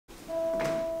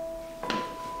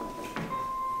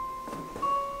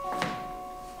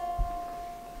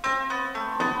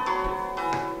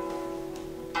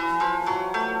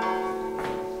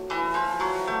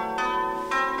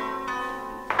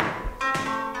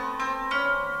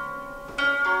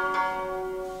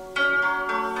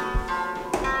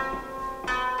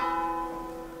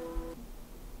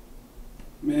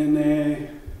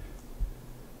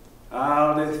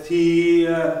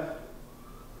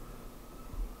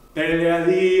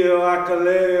Peleadio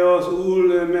akaleos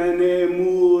ulemene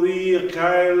muri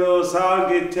kailos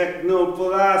alge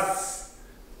technopolas.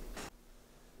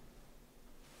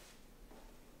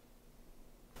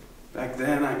 Back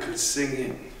then I could sing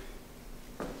it.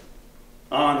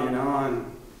 On and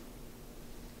on.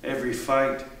 Every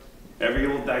fight, every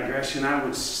old digression, I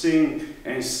would sing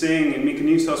and sing. In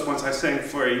Mykonos once I sang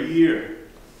for a year.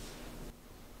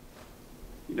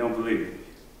 You don't believe me?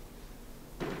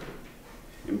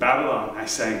 In Babylon, I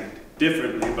sang it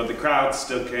differently, but the crowd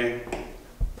still came.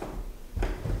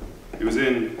 It was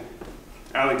in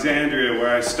Alexandria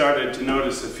where I started to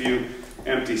notice a few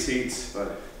empty seats,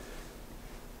 but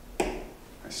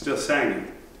I still sang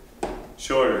it.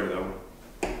 Shorter, though.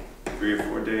 3 or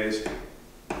 4 days.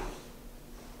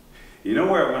 You know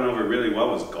where it went over really well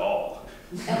was Gaul.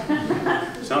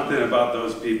 Something about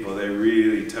those people, they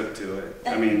really took to it.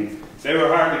 I mean, they were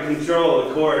hard to control,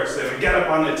 of course. They would get up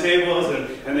on the tables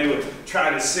and they would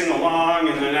try to sing along,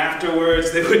 and then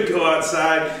afterwards they would go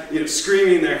outside, you know,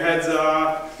 screaming their heads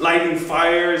off, lighting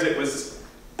fires. It was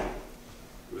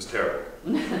terrible.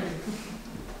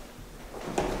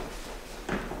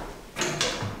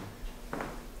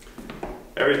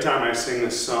 Every time I sing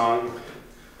this song,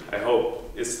 I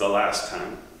hope it's the last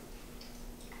time.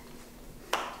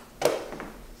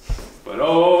 But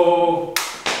oh,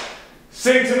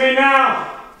 sing to me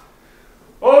now!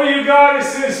 Oh, you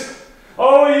goddesses!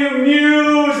 Oh, you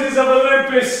muses of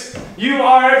Olympus! You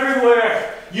are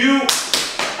everywhere! You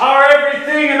are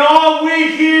everything, and all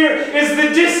we hear is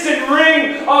the distant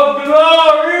ring of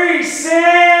glory!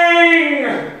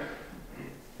 Sing!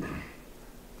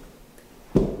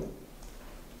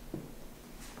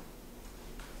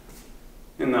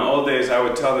 In the old days, I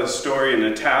would tell this story in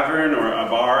a tavern, or a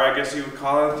bar, I guess you would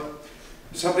call it.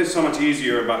 There's something so much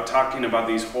easier about talking about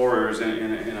these horrors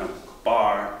in a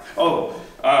bar. Oh,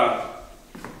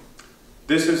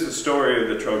 this is the story of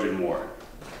the Trojan War,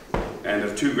 and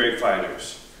of 2 great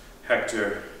fighters,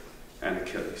 Hector and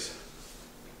Achilles.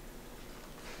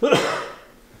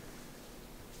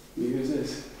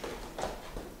 Muses.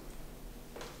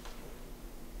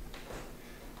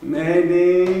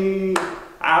 Mene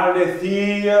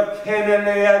Audecia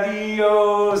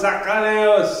Peneleadios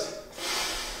Akaleos.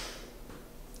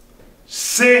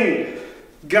 Sing,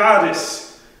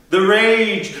 goddess, the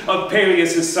rage of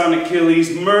Peleus' son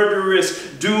Achilles,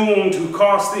 murderous, doomed, who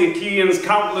cost the Achaeans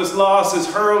countless losses,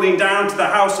 hurling down to the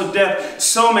house of death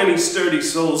so many sturdy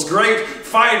souls, great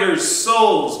fighters'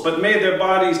 souls, but made their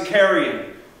bodies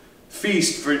carrion.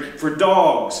 Feast for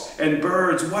dogs and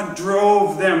birds. What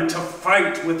drove them to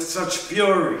fight with such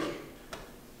fury?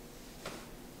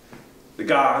 The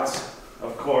gods,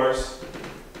 of course.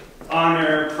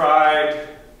 Honor, pride,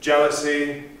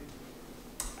 jealousy,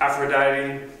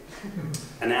 Aphrodite,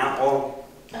 an apple,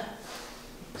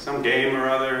 some game or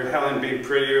other, Helen being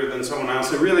prettier than someone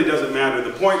else. It really doesn't matter.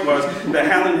 The point was that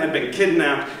Helen had been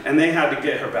kidnapped and they had to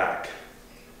get her back.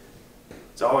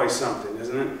 It's always something,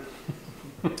 isn't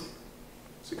it?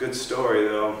 It's a good story,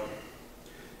 though.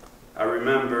 I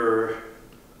remember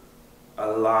a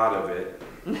lot of it.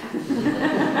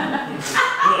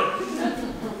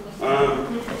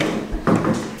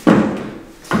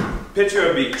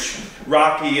 Picture a beach,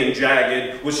 rocky and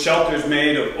jagged, with shelters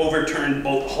made of overturned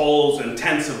boat hulls and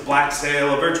tents of black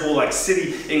sail, a virtual like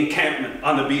city encampment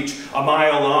on the beach, a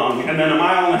mile long, and then a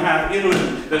mile and a half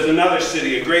inland there's another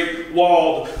city, a great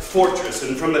walled fortress,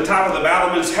 and from the top of the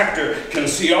battlements Hector can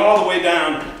see all the way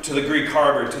down to the Greek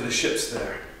harbor, to the ships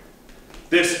there.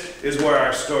 This is where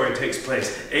our story takes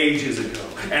place, ages ago.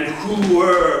 And who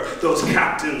were those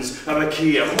captains of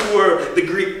Achaia? Who were the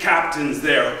Greek captains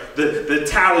there? The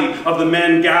tally of the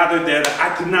men gathered there that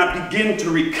I could not begin to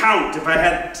recount. If I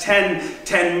had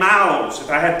 10 mouths, if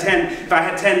I had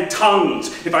 10 tongues,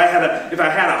 if I had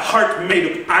a heart made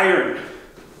of iron.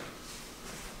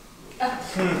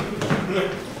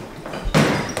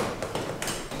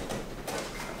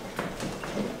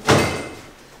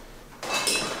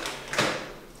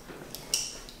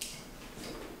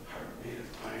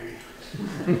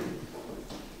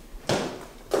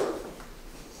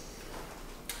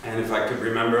 And if I could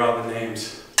remember all the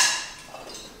names.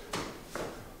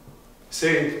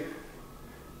 Sing.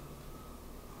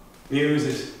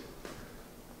 Muses.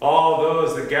 All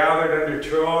those that gathered under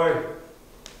Troy.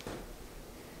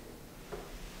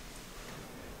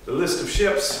 The list of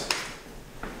ships.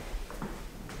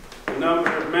 The number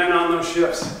of men on those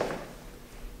ships.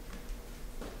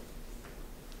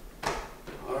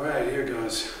 All right, here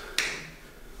goes.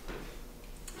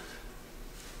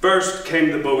 First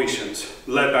came the Boeotians,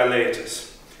 led by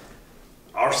Laetus.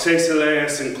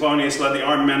 Arcesilaus and Clonius led the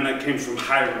armed men that came from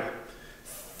Hyra,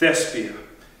 Thespia,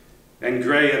 and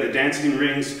gray are the dancing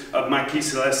rings of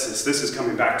Mycalessus. This is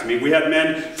coming back to me. We had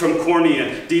men from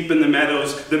Cornea, deep in the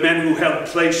meadows, the men who held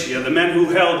Placia, the men who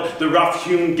held the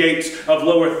rough-hewn gates of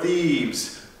lower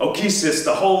Thebes. Okesis,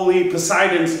 the holy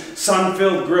Poseidon's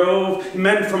sun-filled grove,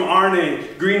 men from Arne,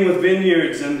 green with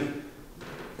vineyards, and...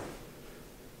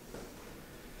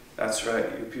 That's right,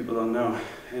 you people don't know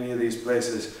any of these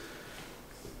places.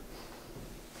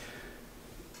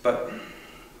 But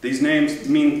these names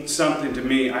mean something to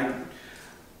me.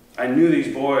 I knew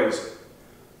these boys.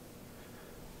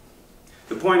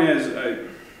 The point is,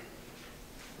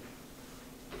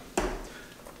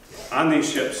 on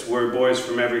these ships were boys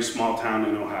from every small town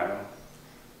in Ohio.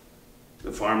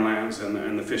 The farmlands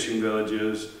and the fishing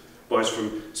villages, boys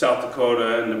from South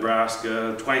Dakota and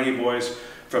Nebraska, twangy boys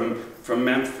from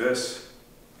Memphis,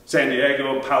 San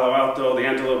Diego, Palo Alto, the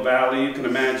Antelope Valley. You can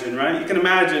imagine, right? You can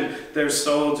imagine there's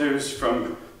soldiers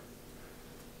from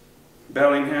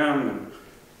Bellingham and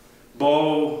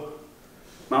Bow,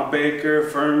 Mount Baker,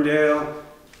 Ferndale,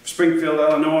 Springfield,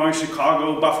 Illinois,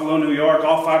 Chicago, Buffalo, New York,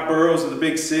 all 5 boroughs of the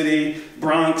big city,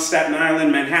 Bronx, Staten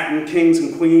Island, Manhattan, kings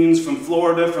and queens, from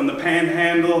Florida, from the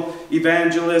Panhandle,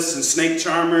 evangelists and snake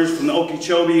charmers, from the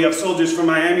Okeechobee. You have soldiers from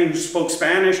Miami who spoke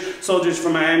Spanish, soldiers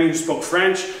from Miami who spoke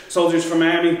French, soldiers from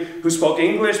Miami who spoke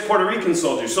English, Puerto Rican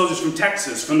soldiers from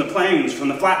Texas, from the plains, from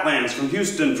the flatlands, from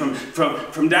Houston,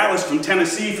 from Dallas, from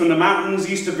Tennessee, from the mountains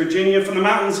east of Virginia, from the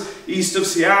mountains east of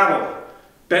Seattle,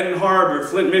 Benton Harbor,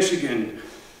 Flint, Michigan.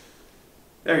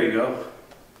 There you go.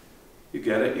 You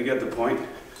get it. You get the point.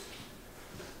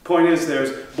 Point is,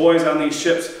 there's boys on these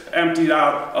ships emptied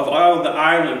out of all the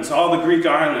islands, all the Greek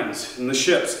islands, and the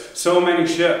ships. So many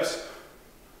ships.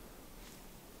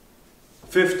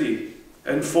 50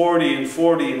 and 40 and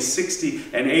 40 and 60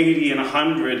 and 80 and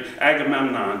 100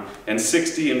 Agamemnon, and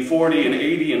 60 and 40 and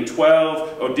 80 and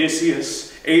 12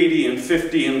 Odysseus, 80 and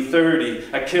 50 and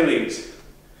 30 Achilles.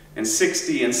 And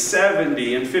 60 and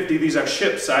 70 and 50, these are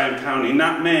ships I am counting,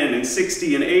 not men, and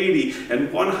 60 and 80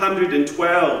 and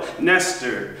 112,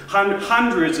 Nestor,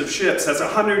 hundreds of ships, that's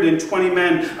 120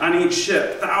 men on each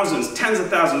ship, thousands, tens of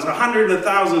thousands,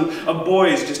 100,000 of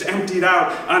boys just emptied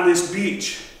out on this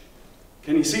beach.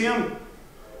 Can you see them?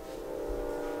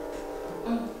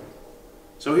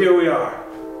 So here we are,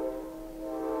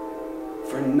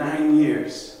 for 9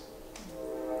 years.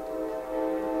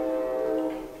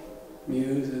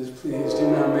 Muses, please do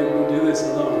not make me do this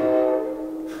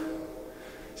alone.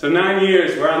 So 9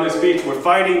 years, we're on this beach, we're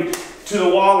fighting to the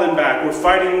wall and back. We're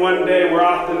fighting one day, we're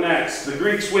off the next. The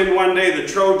Greeks win one day, the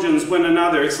Trojans win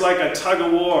another. It's like a tug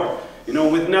of war, you know,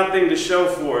 with nothing to show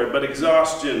for it but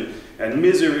exhaustion and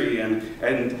misery and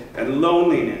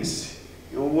loneliness.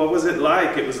 You know, what was it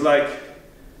like? It was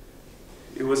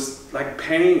like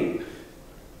pain.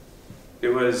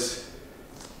 It was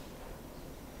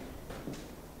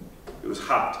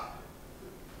hot.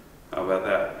 How about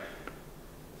that?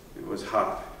 It was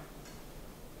hot.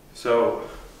 So,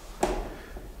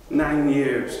 9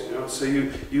 years, you know, so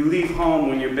you leave home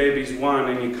when your baby's 1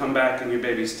 and you come back and your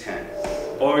baby's 10.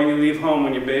 Or you leave home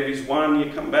when your baby's 1,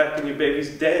 you come back and your baby's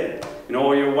dead. You know,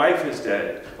 or your wife is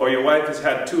dead. Or your wife has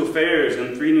had 2 affairs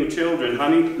and 3 new children.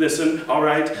 Honey, listen, all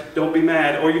right, don't be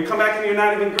mad. Or you come back and you're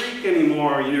not even Greek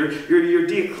anymore. You're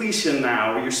Diocletian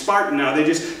now, or you're Spartan now.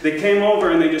 They came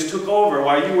over and they just took over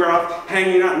while you were off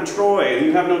hanging out in Troy, and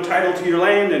you have no title to your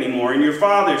land anymore, and your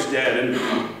father's dead, and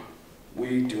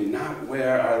we do not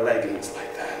wear our leggings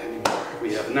like that anymore.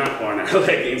 We have not worn our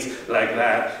leggings like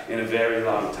that in a very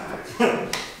long time.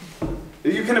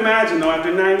 You can imagine, though,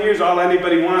 after 9 years, all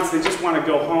anybody wants, they just want to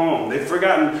go home. They've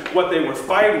forgotten what they were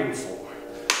fighting for.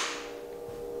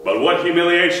 But what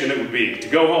humiliation it would be to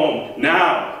go home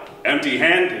now,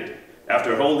 empty-handed,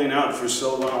 after holding out for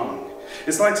so long.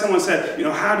 It's like someone said, you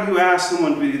know, how do you ask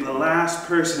someone to be the last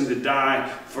person to die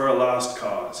for a lost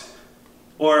cause?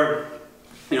 Or,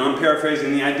 you know, I'm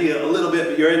paraphrasing the idea a little bit,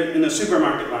 but you're in the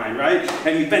supermarket line, right?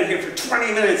 And you've been here for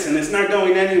 20 minutes and it's not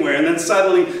going anywhere, and then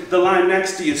suddenly the line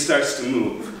next to you starts to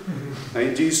move.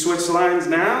 Right? Do you switch lines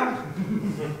now?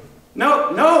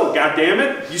 No,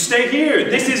 goddammit, you stay here.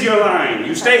 This is your line,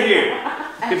 you stay here.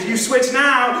 If you switch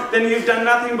now, then you've done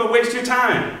nothing but waste your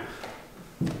time.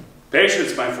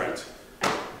 Patience, my friends.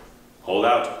 Hold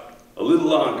out a little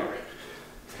longer.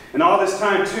 And all this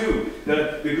time, too,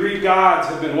 the Greek gods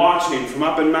have been watching from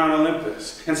up in Mount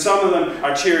Olympus. And some of them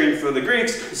are cheering for the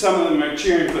Greeks, some of them are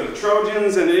cheering for the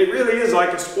Trojans, and it really is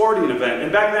like a sporting event.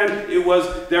 And back then, it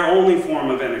was their only form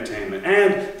of entertainment.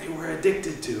 And they were a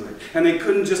addicted to it, and they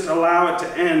couldn't just allow it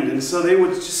to end, and so they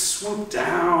would just swoop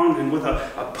down, and with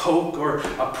a poke or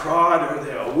a prod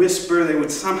or a whisper, they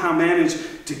would somehow manage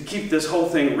to keep this whole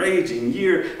thing raging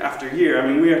year after year. I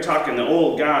mean, we are talking the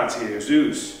old gods here,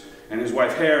 Zeus and his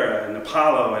wife Hera and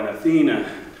Apollo and Athena.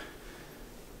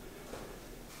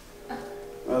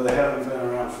 Well, they haven't been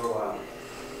around for a while.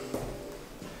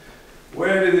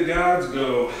 Where do the gods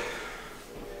go?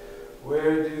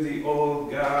 Where do the old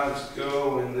gods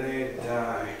go when they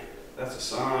die? That's a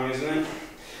song, isn't it?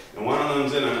 And one of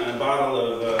them's in a bottle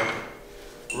of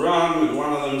rum, and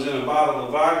one of them's in a bottle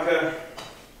of vodka.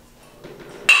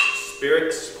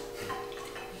 Spirits.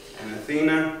 And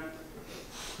Athena.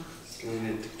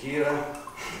 And tequila.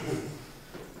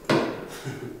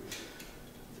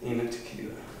 Athena,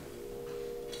 tequila.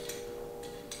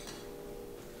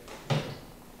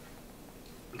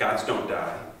 Gods don't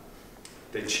die.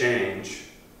 They change.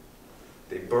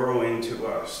 They burrow into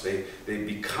us. They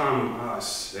become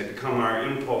us. They become our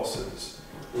impulses.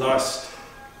 Lust,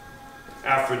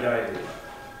 Aphrodite,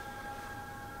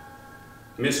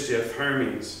 mischief,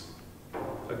 Hermes.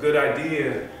 A good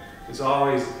idea is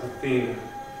always Athena.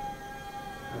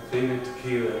 Athena,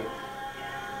 tequila.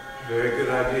 Very good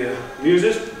idea.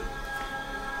 Music?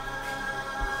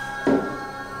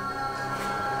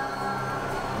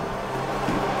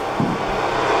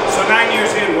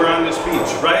 We're on this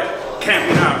beach, right?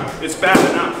 Camping out. It's bad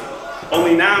enough.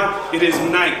 Only now it is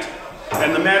night.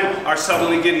 And the men are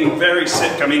suddenly getting very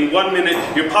sick. I mean, one minute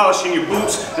you're polishing your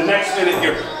boots, the next minute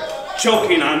you're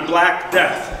choking on black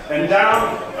death. And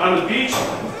down on the beach,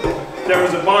 there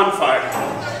is a bonfire.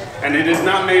 And it is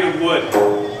not made of wood.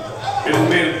 It is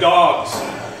made of dogs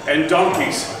and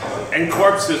donkeys and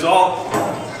corpses, all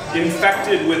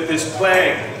infected with this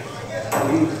plague.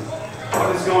 I mean,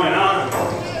 what is going on?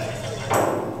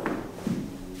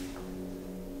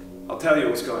 I'll tell you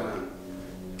what's going on.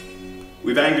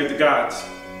 We've angered the gods.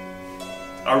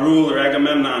 Our ruler,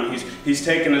 Agamemnon, he's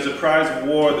taken as a prize of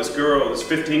war this girl, this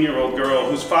 15-year-old girl,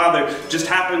 whose father just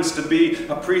happens to be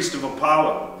a priest of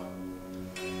Apollo.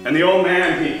 And the old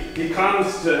man, he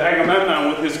comes to Agamemnon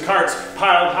with his carts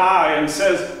piled high and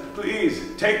says, "Please,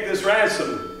 take this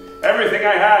ransom. Everything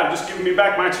I have, just give me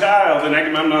back my child." And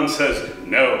Agamemnon says,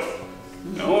 "No.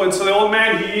 No." And so the old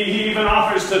man, he even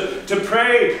offers to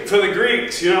pray for the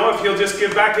Greeks, you know, if he'll just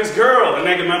give back his girl. And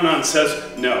Agamemnon says,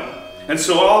 "No." And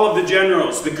so all of the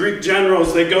generals, the Greek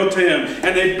generals, they go to him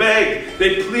and they beg,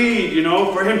 they plead, you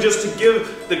know, for him just to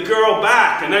give the girl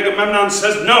back. And Agamemnon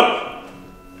says, "No."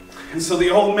 And so the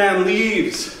old man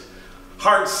leaves,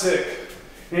 heartsick,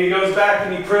 and he goes back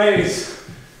and he prays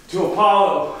to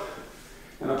Apollo.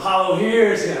 And Apollo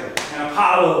hears him, and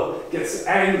Apollo gets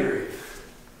angry.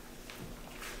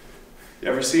 You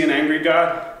ever see an angry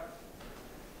god?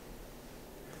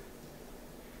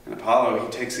 And Apollo,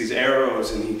 he takes these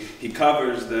arrows and he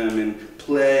covers them in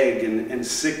plague and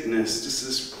sickness, just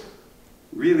this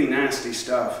really nasty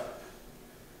stuff.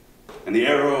 And the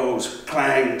arrows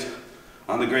clanged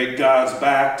on the great god's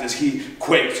back as he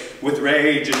quaked with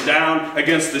rage, and down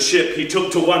against the ship he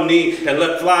took to one knee and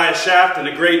let fly a shaft, and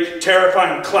a great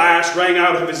terrifying clash rang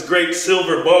out of his great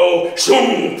silver bow.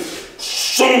 Shung!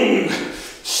 Shung!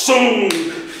 Shung!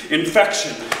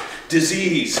 Infection,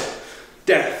 disease,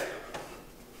 death.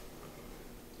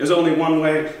 There's only one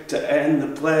way to end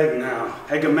the plague now.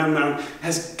 Agamemnon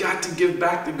has got to give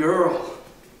back the girl.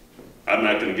 I'm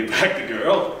not going to give back the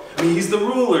girl. I mean, he's the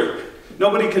ruler.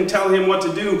 Nobody can tell him what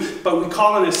to do, but we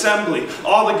call an assembly.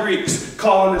 All the Greeks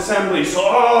call an assembly. So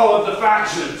all of the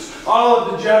factions, all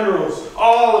of the generals,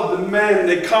 all of the men,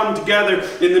 they come together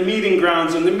in the meeting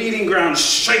grounds, and the meeting grounds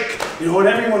shake, you know, and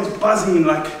everyone's buzzing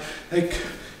like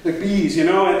bees, you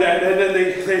know, and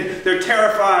they're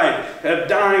terrified of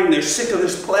dying. They're sick of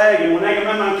this plague. And when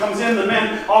Agamemnon comes in, the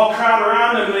men all crowd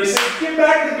around him and they say, "Give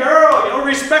back the girl, you know,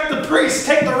 respect the priest,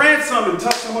 take the ransom."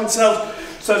 Until someone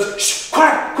says, "Shh,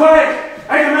 quiet, quiet.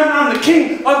 Agamemnon, the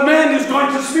king of men, is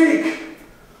going to speak."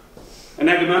 And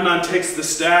Agamemnon takes the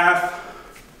staff.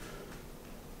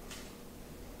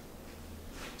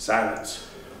 Silence.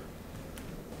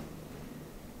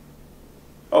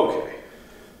 Okay.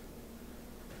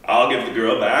 I'll give the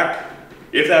girl back,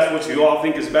 if that's what you all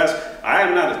think is best. I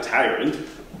am not a tyrant.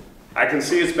 I can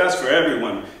see it's best for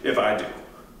everyone if I do.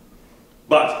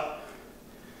 But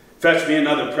fetch me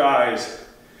another prize,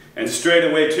 and straight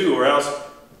away too, or else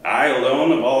I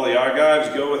alone of all the Argives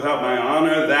go without my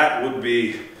honor. That would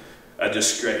be a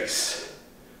disgrace.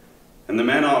 And the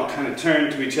men all kind of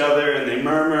turn to each other and they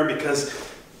murmur, because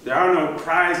there are no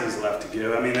prizes left to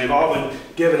give. I mean, they've all been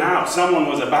given out. Someone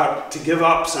was about to give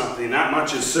up something, that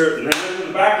much is certain. And then in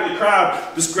the back of the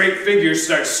crowd, this great figure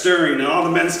starts stirring, and all the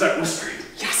men start whispering,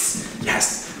 yes,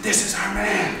 yes, this is our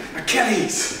man,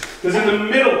 Achilles. Because in the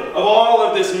middle of all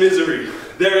of this misery,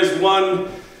 there is one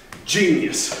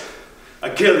genius.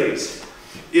 Achilles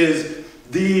is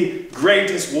the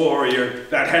greatest warrior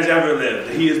that has ever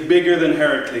lived. He is bigger than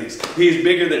Heracles. He is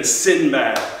bigger than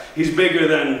Sinbad. He's bigger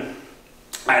than,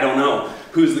 I don't know,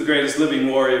 who's the greatest living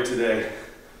warrior today.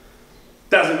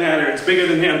 Doesn't matter, it's bigger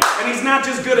than him. And he's not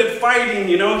just good at fighting,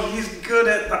 you know, he's good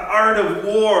at the art of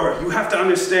war. You have to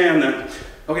understand that,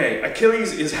 okay,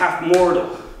 Achilles is half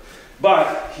mortal,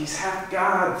 but he's half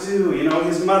god too, you know.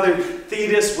 His mother,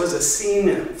 Thetis, was a sea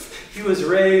nymph. He was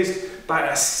raised by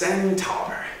a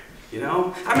centaur, you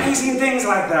know. Amazing things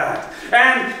like that.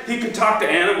 And he could talk to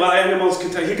animals, well, animals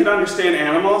could talk, he could understand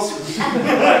animals.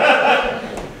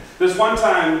 This one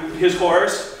time, his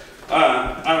horse,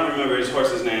 I don't remember his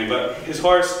horse's name, but his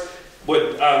horse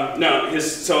would,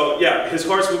 his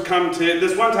horse would come to,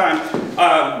 this one time,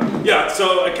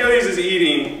 so Achilles is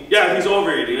eating, he's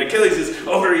overeating. Achilles is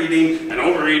overeating and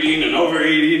overeating and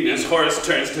overeating, and his horse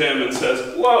turns to him and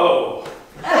says, whoa.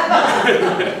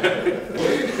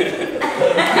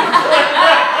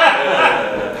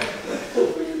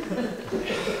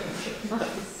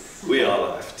 We all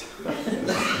laughed.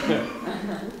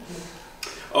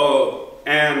 Oh,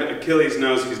 and Achilles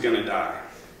knows he's going to die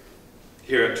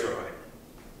here at Troy.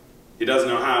 He doesn't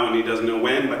know how and he doesn't know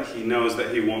when, but he knows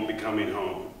that he won't be coming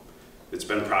home. It's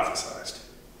been prophesized.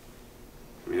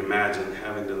 I mean, imagine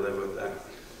having to live with that.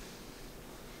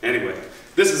 Anyway,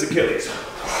 this is Achilles.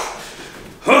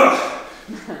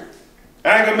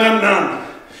 Agamemnon,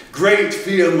 great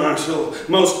field marshal,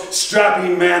 most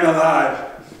strapping man alive.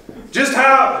 Just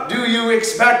how do you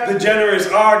expect the generous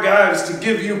Argives to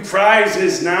give you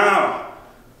prizes now?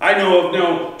 I know of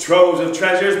no troves of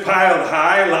treasures piled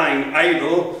high, lying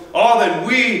idle. All that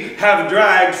we have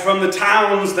dragged from the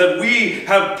towns that we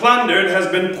have plundered has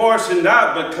been portioned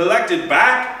out, but collected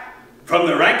back from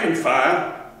the rank and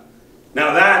file.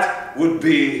 Now that would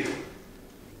be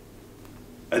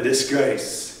a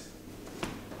disgrace.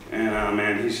 And oh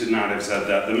man, he should not have said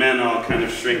that. The men all kind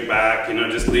of shrink back, you know,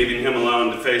 just leaving him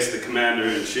alone to face the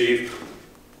commander-in-chief.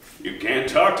 You can't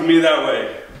talk to me that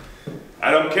way.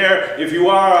 I don't care if you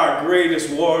are our greatest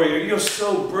warrior. You're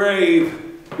so brave.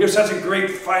 You're such a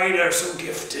great fighter, so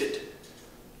gifted.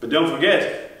 But don't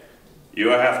forget,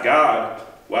 you are half god,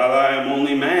 while I am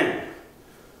only man.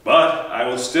 But I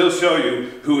will still show you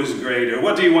who is greater.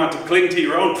 What do you want, to cling to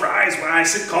your own prize while I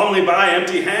sit calmly by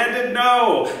empty-handed?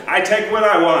 No, I take what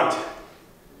I want.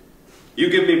 You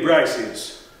give me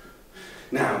Briseis.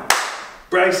 Now,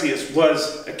 Briseis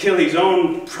was Achilles'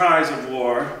 own prize of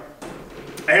war,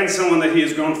 and someone that he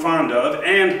has grown fond of,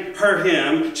 and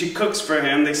him, she cooks for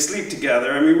him, they sleep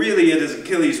together. I mean, really, it is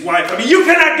Achilles' wife. I mean, you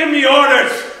cannot give me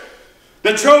orders!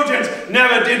 The Trojans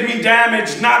never did me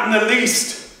damage, not in the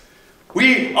least.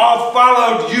 We all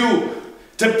followed you,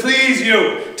 to please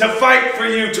you, to fight for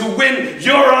you, to win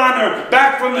your honor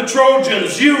back from the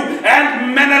Trojans, you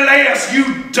and Menelaus,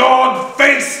 you dog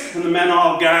face! And the men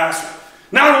all gasp.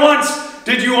 Not once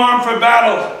did you arm for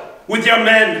battle with your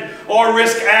men, or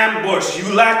risk ambush.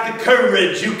 You lack the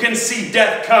courage, you can see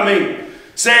death coming.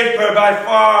 Safer by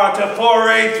far to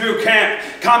foray through camp,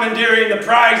 commandeering the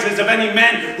prizes of any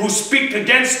men who speak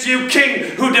against you,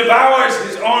 king who devours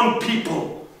his own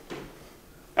people.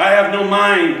 I have no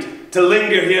mind to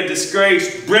linger here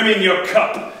disgraced, brimming your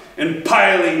cup and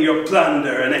piling your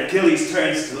plunder. And Achilles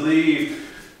turns to leave.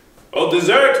 Well,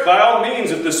 desert by all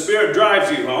means if the spirit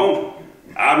drives you home.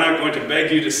 I'm not going to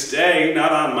beg you to stay,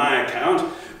 not on my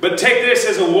account, but take this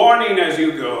as a warning as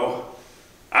you go.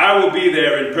 I will be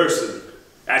there in person,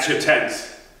 at your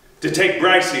tents, to take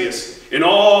Briseis in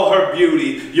all her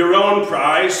beauty, your own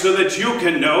prize, so that you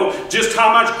can know just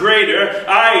how much greater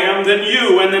I am than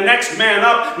you, and the next man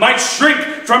up might shrink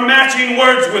from matching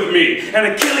words with me. And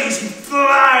Achilles, he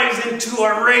flies into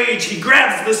a rage. He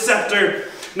grabs the scepter.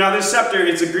 Now this scepter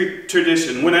is a Greek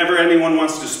tradition whenever anyone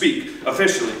wants to speak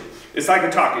officially. It's like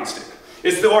a talking stick.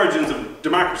 It's the origins of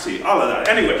democracy, all of that.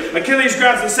 Anyway, Achilles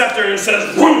grabs the scepter and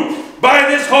says, "Vroom! By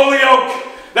this holy oak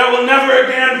that will never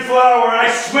again flower, I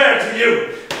swear to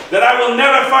you that I will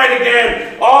never fight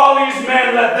again. All these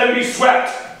men, let them be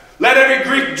swept. Let every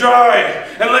Greek dry,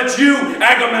 and let you,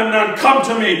 Agamemnon, come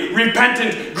to me,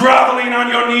 repentant, groveling on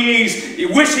your knees,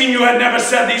 wishing you had never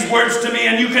said these words to me,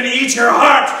 and you can eat your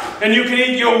heart, and you can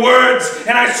eat your words,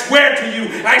 and I swear to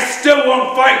you, I still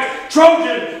won't fight.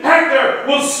 Trojan, Hector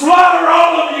will slaughter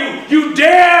all of you. You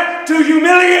dare to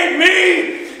humiliate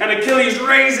me? and Achilles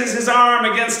raises his arm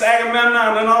against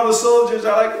Agamemnon, and all the soldiers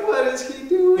are like, what is he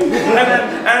doing? And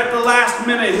then at the last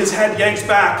minute, his head yanks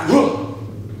back.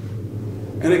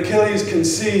 And Achilles can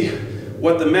see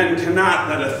what the men cannot,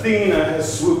 that Athena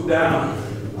has swooped down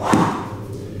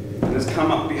and has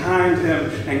come up behind him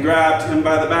and grabbed him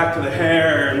by the back of the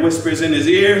hair and whispers in his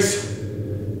ears,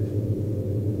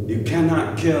 you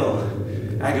cannot kill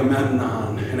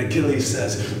Agamemnon. And Achilles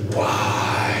says,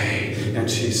 why? And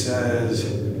she says,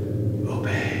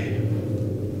 obey.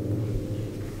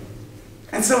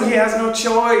 And so he has no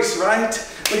choice, right?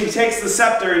 But he takes the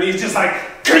scepter and he's just like,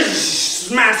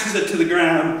 smashes it to the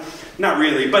ground. Not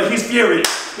really, but he's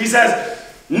furious. He says,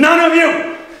 none of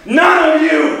you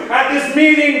at this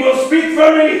meeting will speak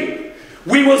for me.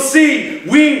 We will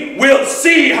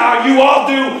see how you all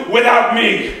do without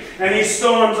me. And he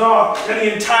storms off, and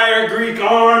the entire Greek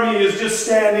army is just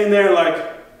standing there like,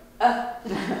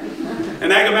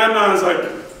 and Agamemnon is like,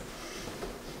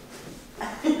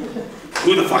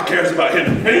 who the fuck cares about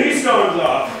him? And he storms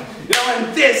off. You know,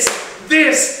 and this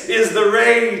is the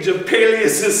rage of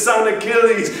Peleus' son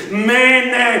Achilles.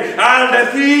 Mene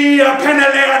aldathia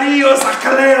peneleadios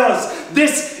akaleos.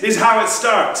 This is how it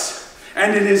starts.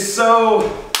 And it is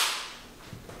so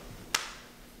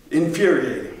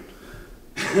infuriating.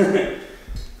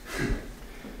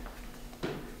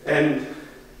 And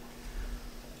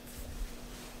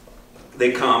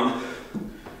they come,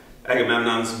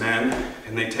 Agamemnon's men,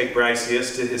 and they take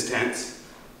Briseis to his tents.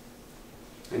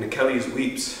 And Achilles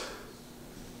weeps.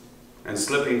 And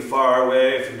slipping far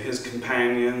away from his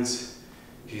companions,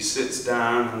 he sits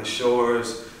down on the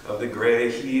shores of the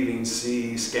gray heaving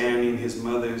sea, scanning his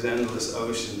mother's endless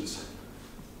oceans.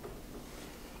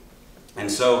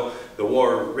 And so the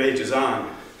war rages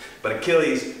on, but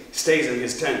Achilles stays in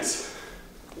his tents,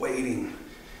 waiting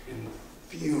and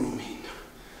fuming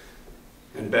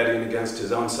and betting against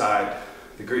his own side,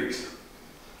 the Greeks.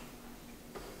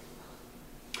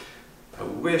 I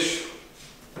wish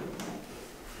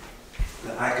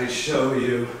that I could show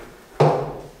you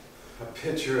a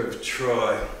picture of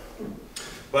Troy,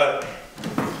 but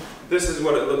this is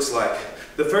what it looks like.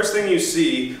 The first thing you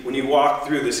see when you walk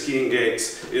through the skiing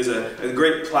gates is a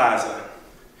great plaza,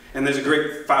 and there's a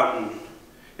great fountain,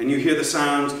 and you hear the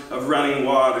sounds of running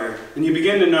water, and you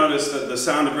begin to notice that the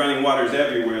sound of running water is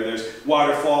everywhere. There's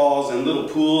waterfalls and little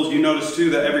pools. You notice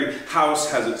too that every house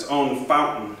has its own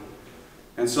fountain,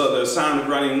 and so the sound of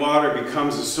running water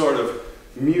becomes a sort of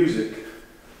music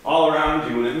all around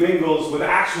you, and it mingles with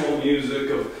actual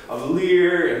music of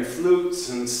lyre and flutes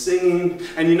and singing.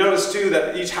 And you notice too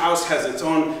that each house has its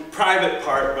own private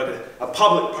part, but a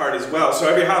public part as well. So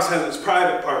every house has its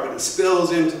private part, but it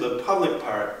spills into the public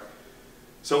part.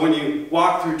 So when you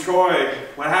walk through Troy,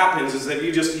 what happens is that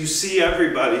you see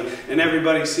everybody, and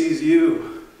everybody sees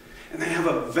you. And they have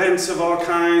events of all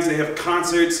kinds. They have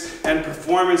concerts and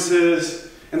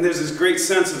performances, and there's this great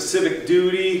sense of civic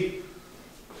duty.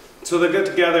 So they'll get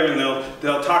together and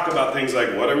they'll talk about things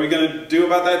like, what are we going to do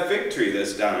about that fig tree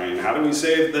that's dying? How do we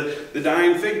save the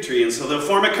dying fig tree? And so they'll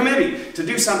form a committee to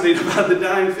do something about the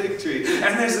dying fig tree.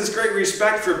 And there's this great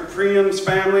respect for Priam's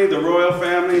family, the royal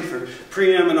family, for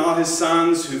Priam and all his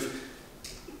sons who've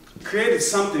created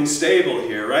something stable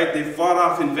here, right? They've fought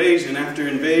off invasion after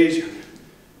invasion.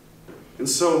 And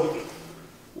so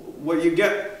what you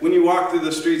get when you walk through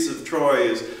the streets of Troy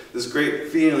is this great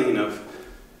feeling of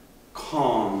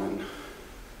calm and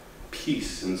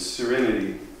peace and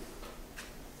serenity.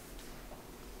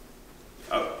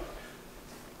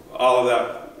 All of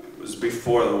that was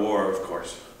before the war, of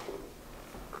course.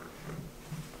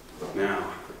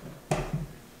 Now,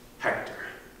 Hector.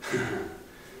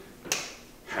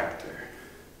 Hector.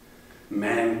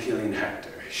 Man-killing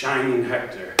Hector. Shining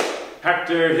Hector.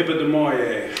 Hector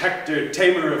Hippodamoie. Hector,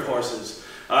 tamer of horses.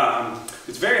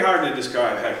 It's very hard to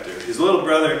describe Hector. His little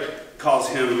brother calls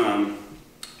him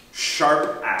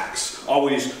sharp axe,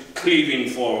 always cleaving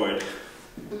forward.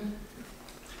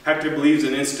 Hector believes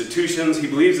in institutions, he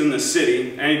believes in the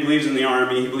city, and he believes in the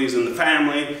army, he believes in the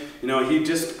family. You know, he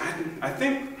just, I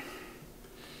think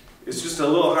it's just a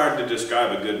little hard to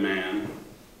describe a good man.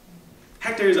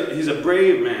 Hector he's a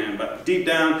brave man, but deep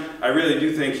down, I really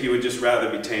do think he would just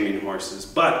rather be taming horses.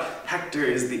 But Hector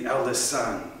is the eldest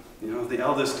son. You know, the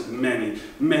eldest of many,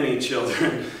 many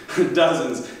children,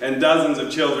 dozens and dozens of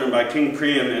children by King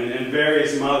Priam and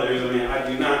various mothers. I mean, I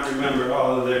do not remember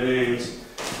all of their names.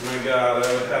 My God,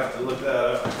 I would have to look that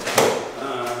up.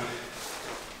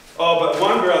 Oh, but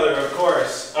one brother, of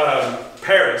course,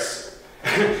 Paris.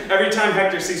 Every time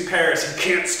Hector sees Paris, he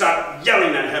can't stop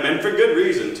yelling at him, and for good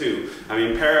reason too. I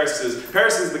mean, Paris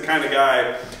is the kind of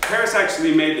guy, Paris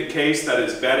actually made the case that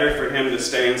it's better for him to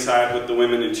stay inside with the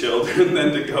women and children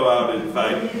than to go out and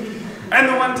fight. And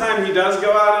the one time he does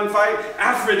go out and fight,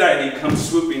 Aphrodite comes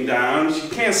swooping down. She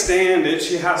can't stand it.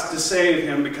 She has to save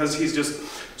him because he's just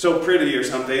so pretty or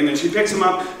something. And she picks him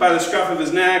up by the scruff of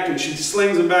his neck and she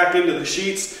slings him back into the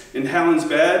sheets in Helen's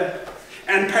bed.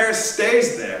 And Paris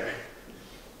stays there.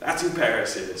 That's who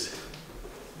Paris is.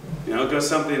 You know, it goes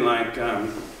something like,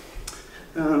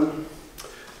 no,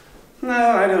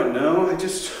 I don't know. I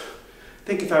just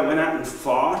think if I went out and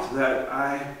fought that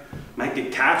I might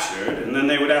get captured, and then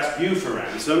they would ask you for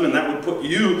ransom, and that would put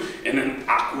you in an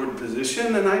awkward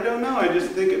position, and I don't know, I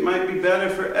just think it might be better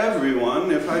for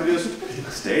everyone if I just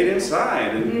stayed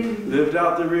inside and lived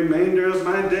out the remainder of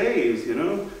my days, you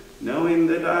know, knowing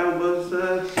that I was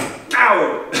a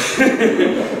coward.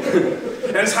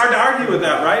 And it's hard to argue with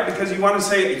that, right? Because you want to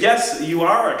say, yes, you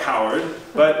are a coward,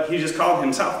 but he just called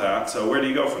himself that, so where do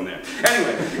you go from there?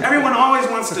 Anyway, everyone always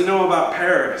wants to know about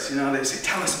Paris. You know, they say,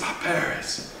 tell us about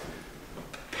Paris.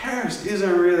 Paris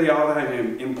isn't really all that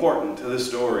important to the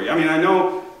story. I mean, I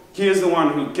know he is the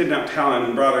one who kidnapped Helen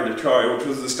and brought her to Troy, which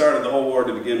was the start of the whole war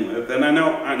to begin with. And I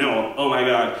know, oh my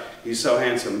God, he's so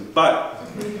handsome. But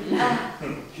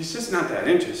he's just not that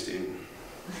interesting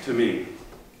to me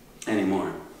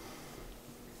anymore.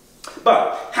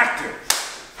 But Hector,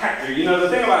 you know, the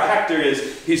thing about Hector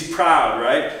is he's proud,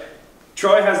 right?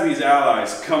 Troy has these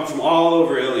allies come from all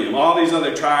over Ilium, all these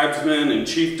other tribesmen and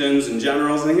chieftains and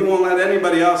generals, and he won't let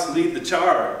anybody else lead the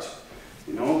charge,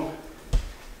 you know?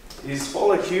 He's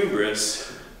full of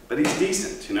hubris, but he's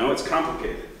decent, you know? It's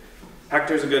complicated.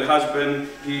 Hector's a good husband,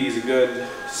 he's a good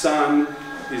son,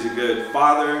 he's a good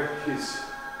father, he's...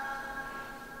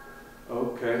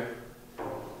 Okay.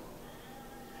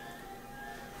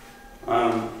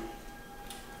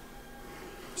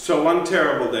 So one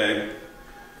terrible day,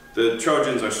 the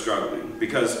Trojans are struggling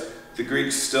because the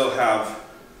Greeks still have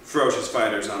ferocious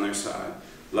fighters on their side,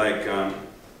 like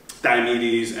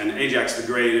Diomedes and Ajax the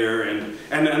Greater, and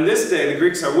on this day the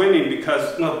Greeks are winning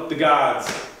because, well, the gods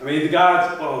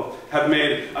have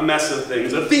made a mess of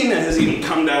things. Athena has even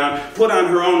come down, put on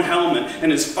her own helmet,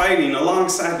 and is fighting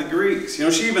alongside the Greeks. You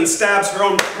know, she even stabs her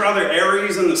own brother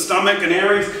Ares in the stomach, and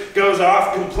Ares goes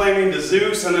off complaining to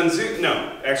Zeus, and then Zeus,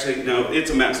 no, it's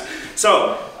a mess.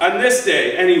 So, on this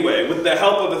day, anyway, with the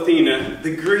help of Athena,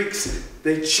 the Greeks,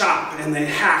 they chop and they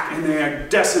hack and they are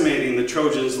decimating the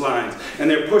Trojans' lines. And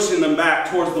they're pushing them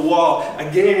back towards the wall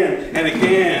again and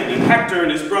again. And Hector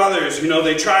and his brothers, you know,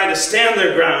 they try to stand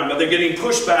their ground, but they're getting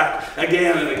pushed back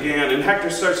again and again. And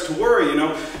Hector starts to worry, you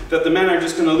know, that the men are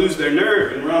just going to lose their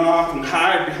nerve and run off and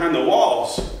hide behind the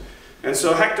walls. And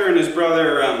so Hector and his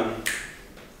brother...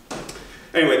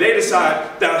 Anyway, they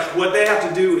decide that what they have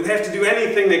to do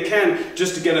anything they can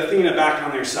just to get Athena back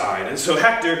on their side. And so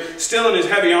Hector, still in his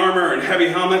heavy armor and heavy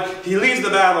helmet, he leaves the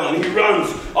battle and he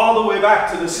runs all the way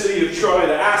back to the city of Troy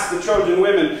to ask the Trojan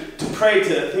women to pray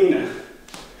to Athena.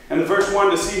 And the first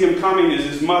one to see him coming is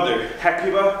his mother,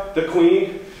 Hecuba, the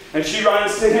queen. And she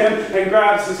runs to him and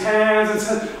grabs his hands and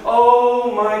says,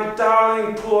 "Oh, my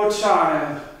darling poor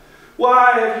child.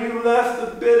 Why have you left the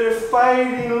bitter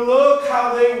fighting? Look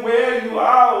how they wear you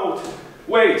out.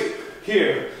 Wait,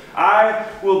 here, I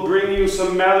will bring you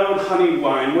some mellowed honey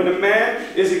wine. When a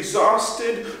man is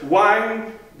exhausted,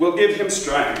 wine will give him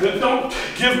strength. Don't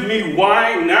give me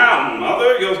wine now,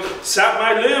 mother. You'll sap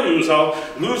my limbs. I'll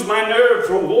lose my nerve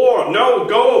for war. No,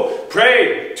 go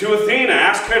pray to Athena.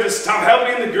 Ask her to stop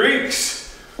helping the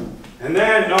Greeks." And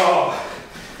then, oh,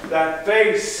 that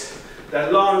face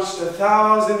that launched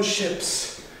 1,000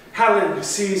 ships. Helen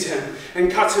sees him and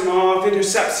cuts him off,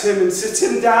 intercepts him and sits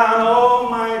him down. "Oh,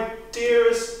 my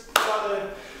dearest brother,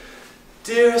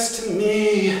 dearest to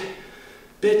me,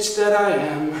 bitch that I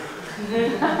am.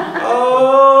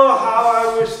 Oh, how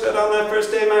I wish that on that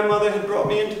first day my mother had brought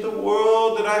me into the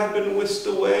world, that I had been whisked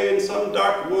away in some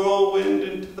dark whirlwind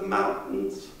into the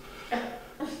mountains.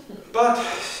 But,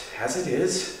 as it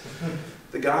is,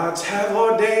 the gods have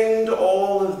ordained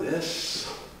all of this,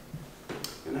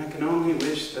 and I can only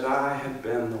wish that I had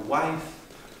been the wife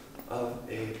of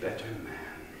a better man."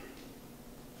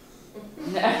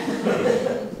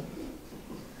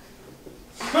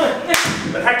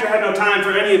 But Hector had no time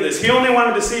for any of this. He only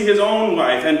wanted to see his own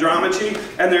wife, Andromache,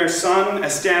 and their son,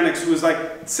 Astyanax, who was like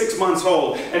 6 months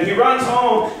old. And he runs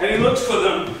home, and he looks for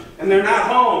them, and they're not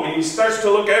home. And he starts to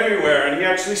look everywhere, and he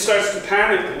actually starts to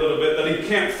panic a little bit that he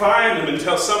can't find them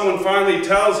until someone finally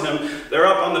tells him they're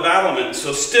up on the battlement.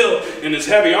 So still in his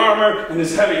heavy armor and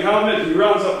his heavy helmet, he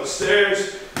runs up the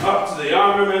stairs, up to the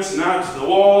armaments and out to the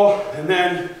wall, and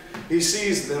then he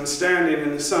sees them standing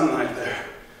in the sunlight there,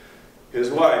 his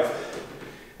wife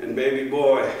and baby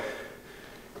boy,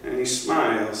 and he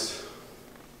smiles,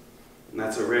 and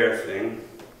that's a rare thing.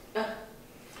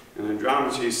 And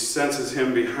Andromache senses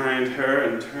him behind her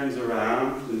and turns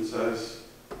around and says,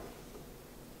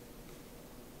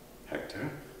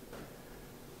 Hector,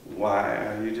 why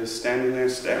are you just standing there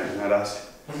staring at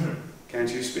us? Can't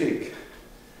you speak?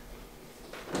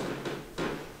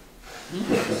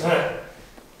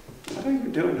 What are you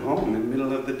doing home in the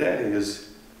middle of the day? Is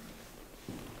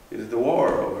the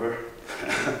war over?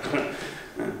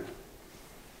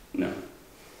 No.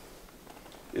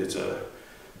 It's a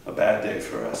bad day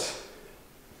for us.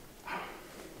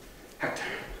 Hector,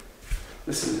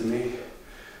 listen to me.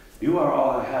 You are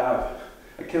all I have.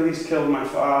 Achilles killed my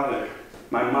father,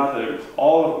 my mother,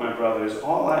 all of my brothers.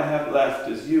 All I have left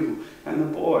is you and the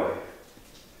boy.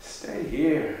 Stay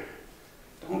here.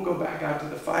 Don't go back out to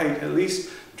the fight. At least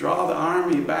draw the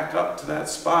army back up to that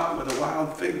spot where the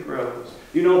wild fig grows.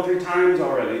 You know, 3 times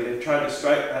already they've tried to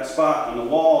strike that spot on the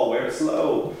wall where it's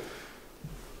low.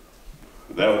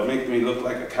 That would make me look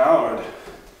like a coward.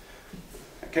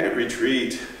 I can't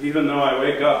retreat, even though I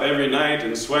wake up every night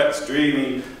in sweats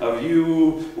dreaming of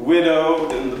you,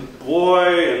 widowed, and the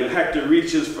boy, and Hector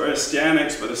reaches for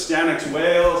Astyanax, but Astyanax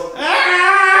wails.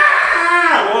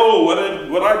 Ah! Whoa, what'd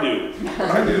I do? What'd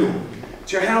I do?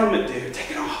 It's your helmet, dear.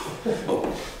 Take it off. Oh,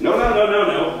 no.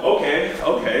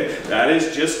 Okay. That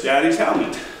is just Daddy's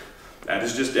helmet. That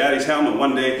is just Daddy's helmet.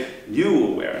 One day, you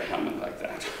will wear a helmet like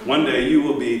that. One day, you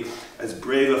will be as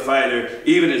brave a fighter,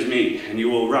 even as me, and you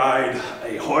will ride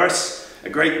a horse, a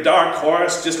great dark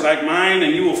horse, just like mine,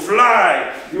 and you will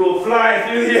fly. You will fly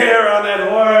through the air on that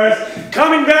horse,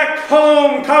 coming back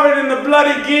home, covered in the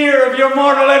bloody gear of your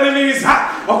mortal enemies.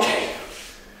 Ha! Okay,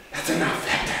 that's enough,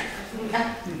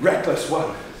 Hector. Reckless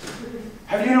one.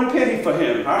 Have you no pity for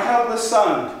him, our helpless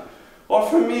son, or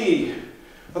for me,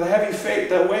 for the heavy fate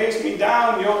that weighs me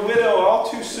down, your widow, all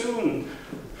too soon?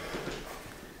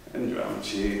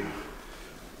 Andromache,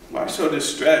 why so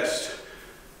distressed?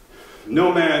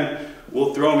 No man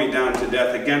will throw me down to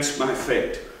death against my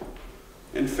fate.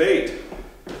 And fate,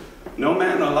 no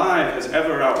man alive has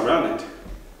ever outrun it.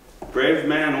 Brave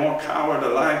man or coward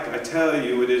alike, I tell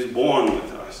you, it is born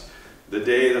with us, the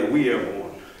day that we are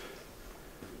born.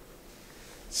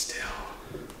 Still,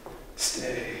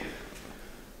 stay.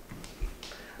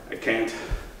 I can't.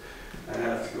 I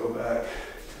have to go back.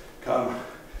 Come,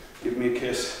 give me a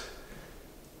kiss.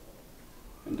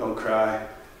 And don't cry.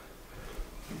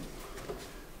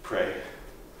 Pray.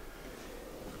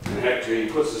 And Hector, he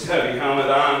puts his heavy helmet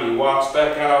on, and he walks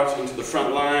back out into the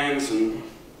front lines, and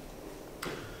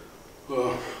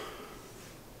well,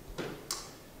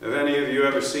 have any of you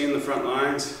ever seen the front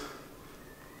lines?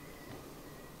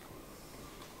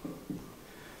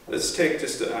 Let's take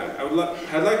just,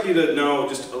 I'd like you to know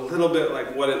just a little bit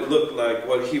like what it looked like,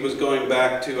 what he was going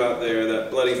back to out there, that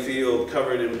bloody field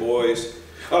covered in boys.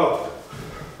 Oh,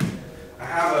 I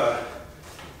have a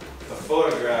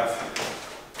photograph.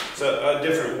 It's a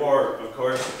different war, of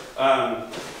course.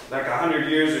 Like 100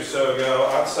 years or so ago,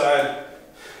 outside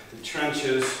the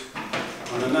trenches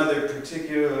on another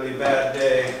particularly bad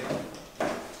day.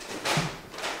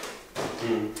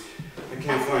 I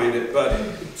can't find it, but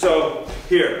so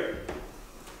here,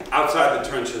 outside the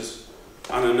trenches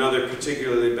on another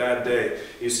particularly bad day,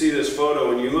 you see this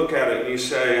photo and you look at it and you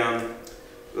say,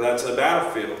 that's a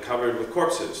battlefield covered with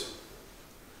corpses.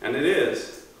 And it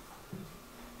is.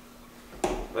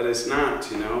 But it's not,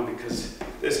 you know, because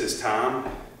this is Tom,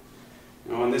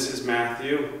 you know, and this is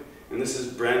Matthew, and this is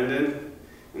Brendan,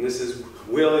 and this is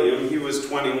William. He was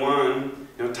 21.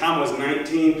 You know, Tom was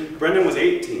 19. Brendan was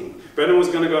 18. Brendan was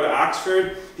going to go to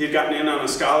Oxford. He had gotten in on a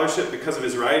scholarship because of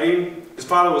his writing. His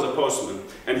father was a postman,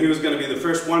 and he was going to be the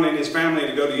first one in his family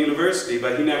to go to university,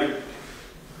 but he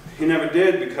never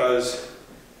did because,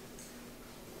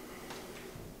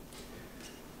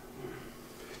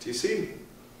 do you see?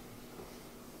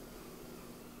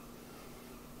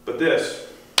 But this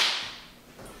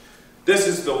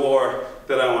is the war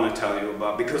that I want to tell you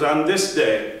about, because on this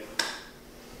day,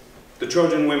 the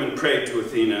Trojan women prayed to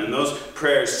Athena, and those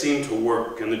prayers seemed to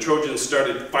work, and the Trojans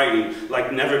started fighting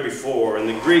like never before, and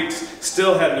the Greeks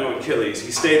still had no Achilles.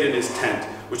 He stayed in his tent,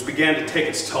 which began to take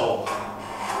its toll.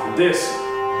 And this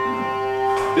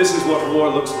is what war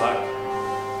looks like.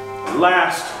 At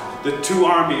last, the two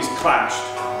armies clashed.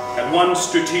 At one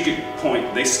strategic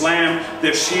point, they slammed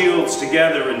their shields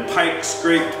together, and pike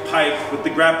scraped pike with the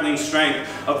grappling strength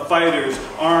of fighters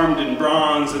armed in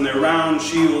bronze, and their round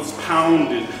shields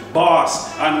pounded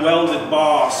boss on welded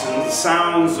boss, and the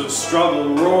sounds of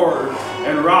struggle roared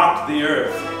and rocked the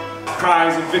earth.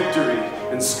 Cries of victory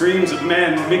and screams of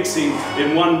men mixing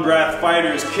in one breath,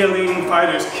 fighters killing,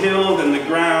 fighters killed, and the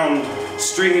ground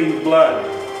streamed blood.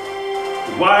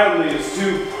 Wildly as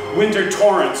two winter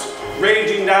torrents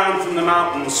raging down from the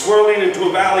mountains, swirling into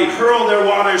a valley, hurl their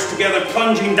waters together,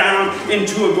 plunging down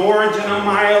into a gorge, and a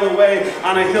mile away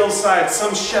on a hillside,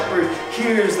 some shepherd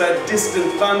hears that distant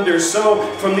thunder. So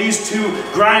from these two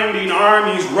grinding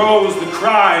armies rose the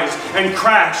cries and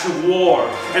crash of war,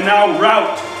 and now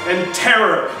rout and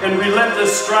terror and relentless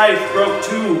strife broke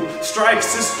too. Strife,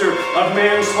 sister of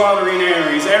man-slaughtering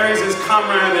Ares, Ares is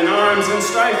comrade in arms, and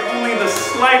Strife only the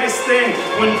slightest thing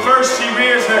when first she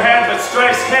rears her head, but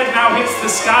Strife's head now hits the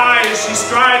sky as she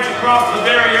strides across the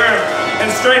very earth,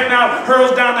 and Strife now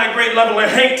hurls down that great level of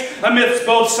hate amidst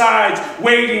both sides,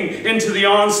 wading into the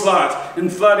onslaught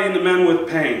and flooding the men with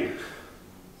pain.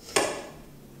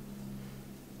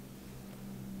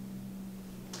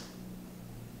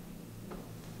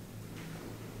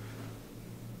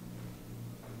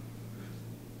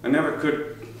 I never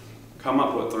could come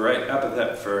up with the right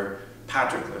epithet for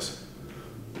Patroclus.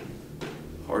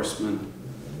 Horseman,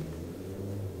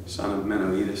 son of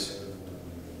Menelaus.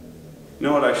 You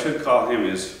know what I should call him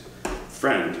is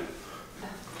friend.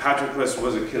 Patroclus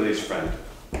was Achilles' friend.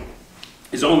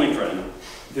 His only friend,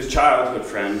 his childhood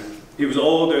friend. He was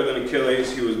older than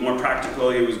Achilles, he was more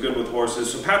practical, he was good with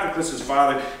horses. So Patroclus'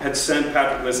 father had sent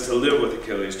Patroclus to live with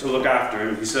Achilles, to look after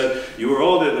him. He said, you were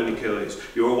older than Achilles,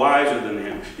 you were wiser than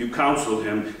him, you counseled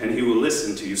him, and he will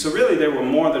listen to you. So really they were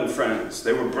more than friends,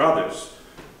 they were brothers.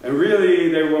 And really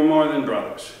they were more than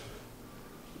brothers.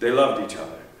 They loved each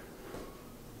other.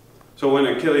 So when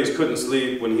Achilles couldn't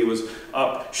sleep, when he was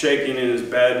up shaking in his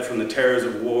bed from the terrors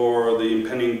of war or the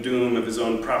impending doom of his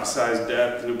own prophesied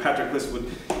death, Patroclus would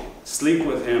sleep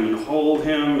with him and hold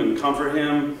him and comfort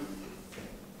him.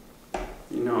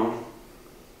 You know,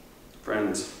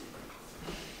 friends.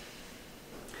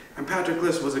 And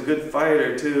Patroclus was a good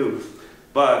fighter too.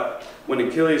 But when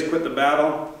Achilles quit the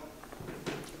battle,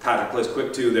 Patroclus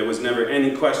quit too. There was never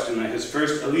any question that his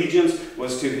first allegiance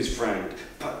was to his friend.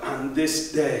 But on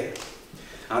this day,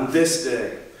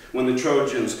 when the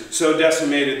Trojans so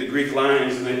decimated the Greek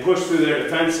lines, and they pushed through their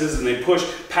defenses, and they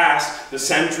pushed past the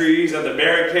sentries at the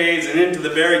barricades and into the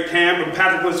very camp, and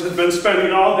Patroclus had been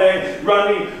spending all day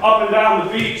running up and down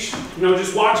the beach, you know,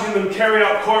 just watching them carry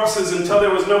out corpses until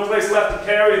there was no place left to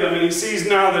carry them. And he sees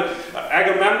now that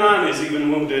Agamemnon is even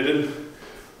wounded, and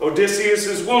Odysseus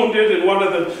is wounded, and one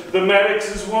of the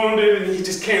medics is wounded, and he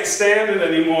just can't stand it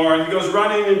anymore. And he goes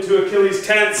running into Achilles'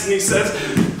 tents, and he says,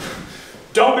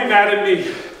 "Don't be mad at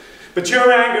me, but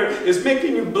your anger is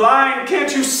making you blind.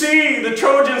 Can't you see the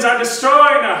Trojans are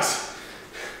destroying us?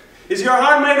 Is your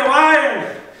heart made of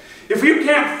iron? If you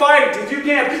can't fight, if you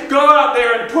can't go out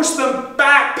there and push them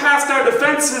back past our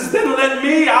defenses, then let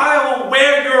me, I will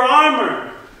wear your armor.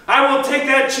 I will take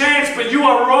that chance, but you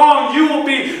are wrong. You will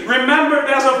be remembered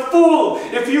as a fool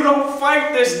if you don't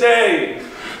fight this day."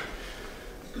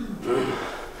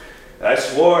 I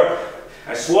swore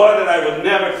that I would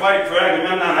never fight for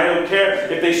Agamemnon. I don't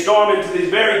care if they storm into these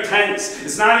very tents.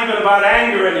 It's not even about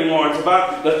anger anymore. It's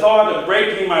about the thought of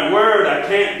breaking my word. I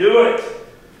can't do it.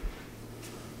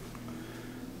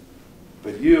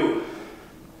 But you,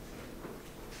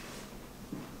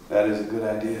 that is a good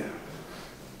idea.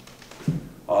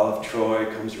 All of Troy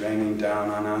comes raining down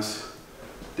on us,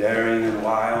 daring and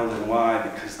wild, and why?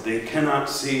 Because they cannot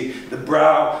see the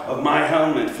brow of my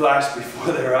helmet flash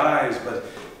before their eyes, but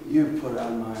you put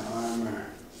on my armor.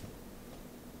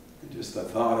 And just the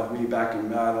thought of me back in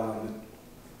battle and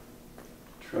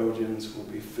the Trojans will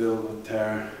be filled with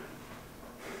terror.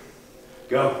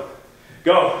 Go,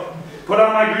 put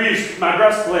on my greaves, my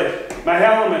breastplate, my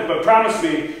helmet, but promise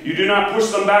me you do not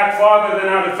push them back farther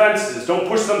than our defenses. Don't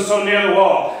push them so near the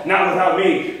wall, not without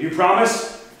me. You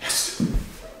promise? Yes,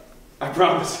 I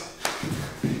promise.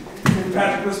 And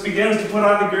Patroclus begins to put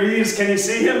on the greaves. Can you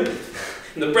see him?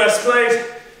 In the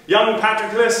breastplate. Young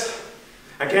Patroclus,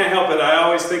 I can't help it, I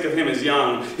always think of him as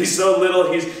young. He's so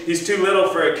little, he's too little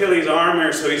for Achilles'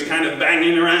 armor, so he's kind of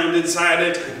banging around inside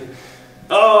it.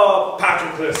 Oh,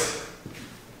 Patroclus.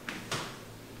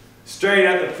 Straight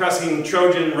at the pressing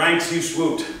Trojan ranks you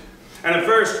swooped. And at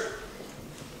first,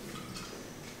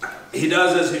 he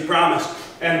does as he promised.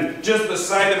 And just the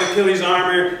sight of Achilles'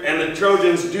 armor, and the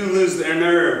Trojans do lose their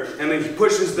nerve, and then he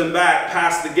pushes them back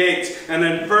past the gates, and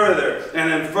then further,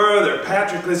 and then further.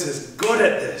 Patroclus is good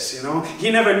at this, you know. He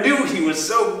never knew he was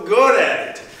so good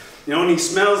at it. You know, and he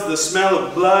smells the smell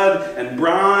of blood and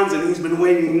bronze, and he's been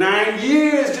waiting 9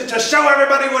 years just to show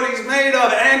everybody what he's made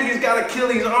of, and he's got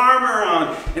Achilles' armor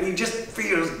on, and he just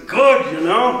feels good, you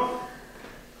know.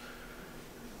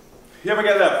 You ever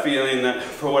get that feeling that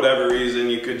for whatever reason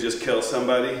you could just kill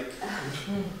somebody?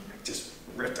 Just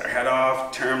rip their head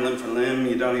off, tear them limb for limb,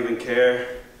 you don't even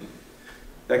care?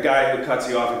 That guy who cuts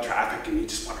you off in traffic and you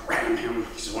just want to ram him, you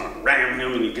just want to ram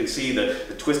him, and you can see the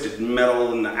twisted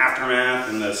metal and the aftermath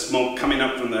and the smoke coming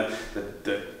up from the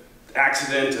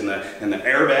accident and the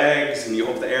airbags, and you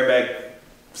hope the airbag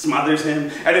smothers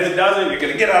him. And if it doesn't, you're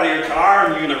going to get out of your car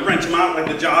and you're going to wrench him out like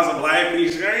the jaws of life, and you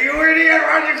say, "You idiot,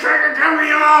 why'd you try to cut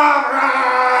me off?"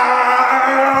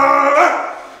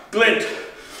 Glint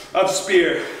of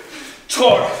spear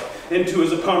tore into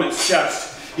his opponent's chest.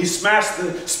 He smashed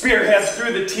the spearhead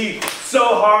through the teeth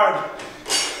so hard,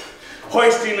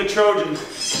 hoisting the Trojan,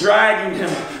 dragging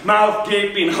him, mouth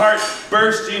gaping, heart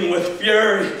bursting with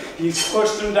fury. He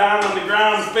pushed him down on the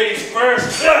ground, face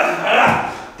first.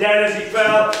 Dead as he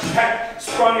fell, Hec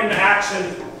sprung into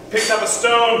action, picks up a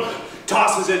stone,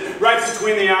 tosses it right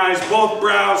between the eyes, both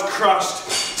brows crushed,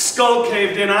 skull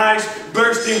caved in, eyes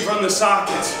bursting from the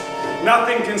sockets.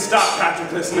 Nothing can stop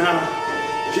Patroclus now.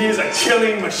 He is a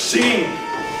killing machine.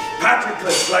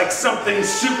 Patroclus like something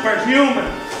superhuman.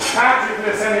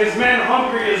 Patroclus and his men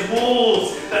hungry as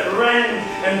wolves that rend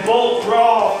and bolt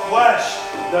raw flesh.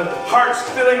 The hearts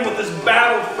filling with this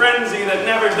battle frenzy that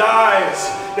never dies.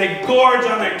 They gorge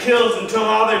on their kills until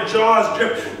all their jaws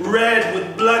drip red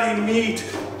with bloody meat.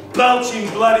 Belching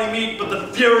bloody meat, but the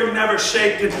fury never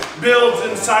shaken builds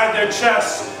inside their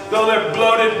chests, though their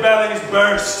bloated bellies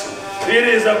burst. It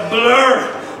is a blur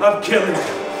of killing.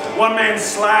 One man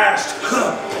slashed,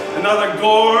 another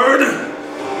gored,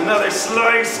 another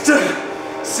sliced,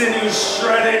 sinews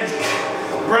shredded,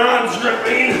 bronze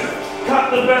dripping,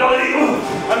 cut the belly,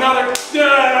 another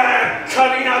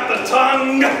cutting out the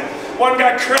tongue. One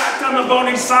got cracked on the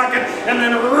bony socket and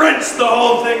then rinsed the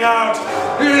whole thing out.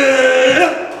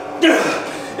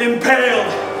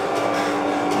 Impaled.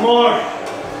 More.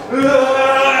 Whipped.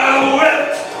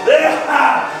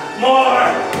 More.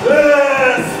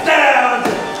 Stabbed.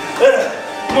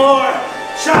 More.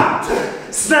 Chopped.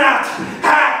 Snapped.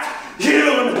 Hacked.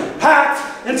 Hewn. Hacked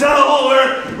until the whole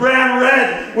earth ran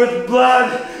red with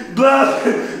blood.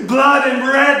 Blood and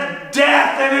red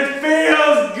death, and it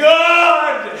feels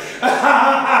good!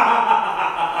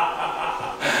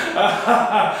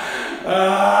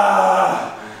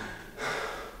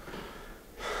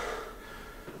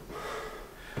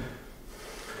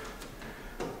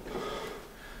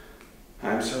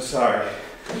 I'm so sorry.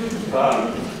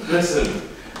 Listen,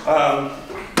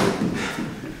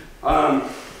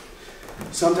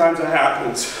 sometimes it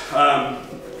happens.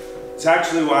 It's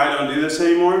actually why I don't do this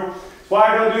anymore. Why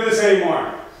I don't do this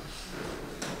anymore.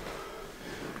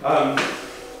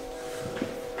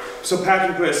 So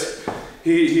Patroclus,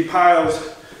 he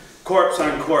piles corpse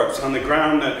on corpse on the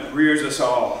ground that rears us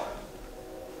all.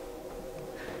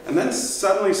 And then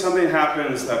suddenly something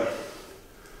happens that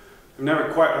I've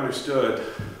never quite understood.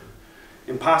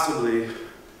 Impossibly,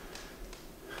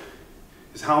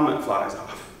 his helmet flies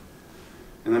off.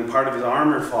 And then part of his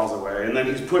armor falls away. And then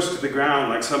he's pushed to the ground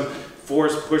like some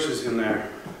force pushes him there.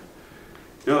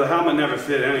 You know, the helmet never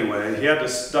fit anyway. He had to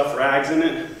stuff rags in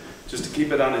it just to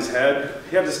keep it on his head.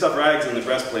 He had to stuff rags in the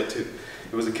breastplate too.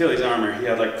 It was Achilles' armor. He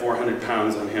had like 400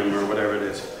 pounds on him or whatever it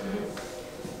is.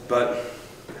 But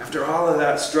after all of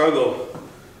that struggle,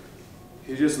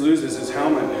 he just loses his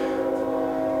helmet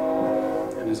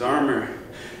and his armor.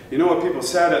 You know what people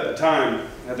said at the time?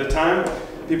 At the time,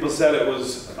 people said it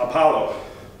was Apollo.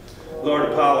 Lord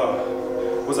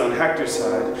Apollo was on Hector's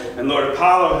side, and Lord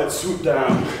Apollo had swooped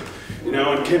down, you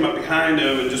know, and came up behind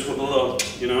him, and just with a little,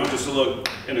 you know, just a little,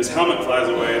 and his helmet flies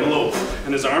away, and a little,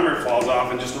 and his armor falls off,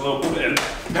 and just a little, and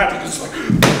Patrick is like,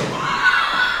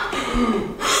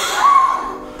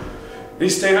 he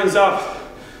stands up,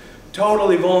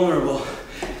 totally vulnerable,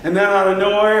 and then out of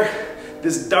nowhere,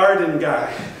 this Dardan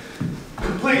guy,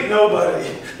 complete nobody,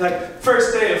 like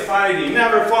first day of fighting,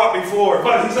 never fought before,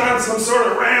 but he's on some sort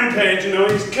of rampage, you know,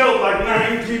 he's killed like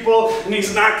 9 people, and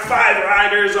he's knocked 5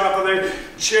 riders off of their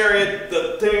chariot,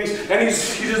 the things, and he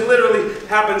just literally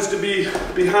happens to be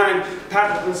behind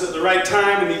Patroclus at the right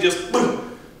time, and he just,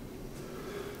 boom.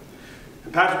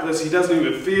 And Patroclus, he doesn't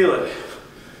even feel it.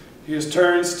 He just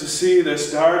turns to see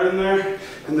this Dardan there,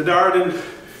 and the Dardan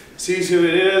sees who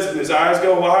it is, and his eyes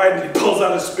go wide, and he pulls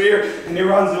out a spear, and he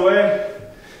runs away.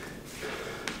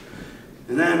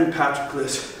 And then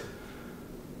Patroclus,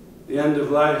 the end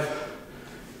of life,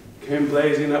 came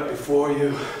blazing up before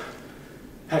you.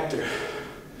 Hector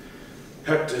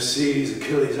sees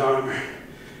Achilles' armor,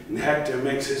 and Hector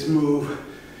makes his move.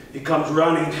 He comes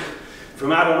running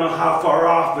from I don't know how far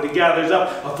off, but he gathers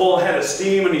up a full head of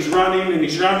steam, and he's running, and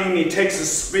he's running, and he takes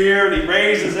his spear, and he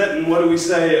raises it, and what do we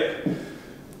say? It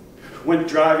went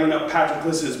driving up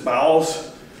Patroclus'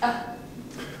 bowels.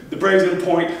 The brazen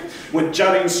point went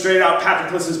jutting straight out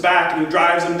Patroclus' back, and he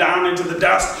drives him down into the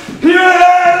dust. And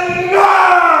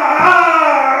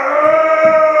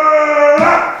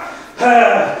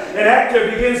Hector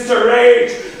begins to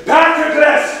rage.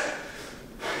 Patroclus!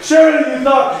 Surely you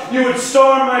thought you would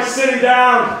storm my city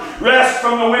down, wrest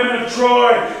from the women of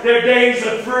Troy their days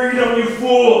of freedom, you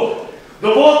fool.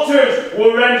 The vultures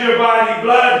will rend your body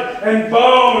blood and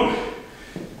bone.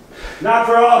 Not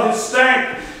for all his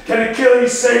strength can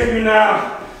Achilles save you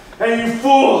now. And you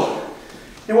fool,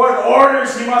 and what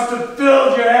orders he must have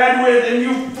filled your head with, and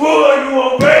you fool, you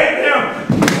obeyed him.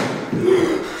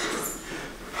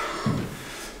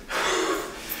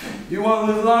 You won't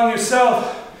live long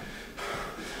yourself.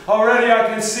 Already I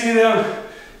can see them.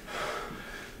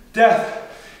 Death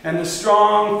and the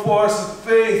strong force of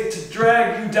faith to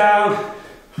drag you down.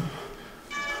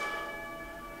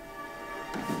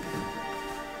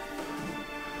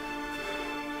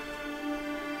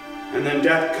 And then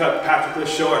death cut Patroclus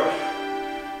short,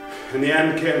 and the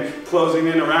end came closing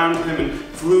in around him and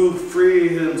flew free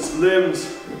his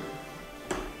limbs,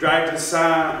 dragged his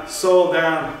soul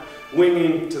down,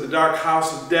 winging to the dark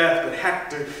house of death. But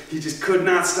Hector, he just could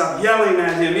not stop yelling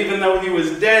at him, even though he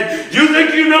was dead. You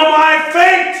think you know my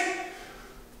fate?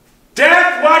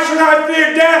 Death? Why should I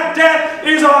fear death? Death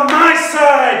is on my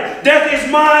side. Death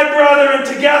is my brother, and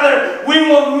together we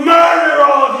will murder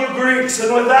all of you Greeks.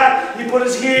 And with that, he put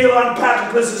his heel on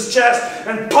Patroclus' chest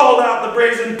and pulled out the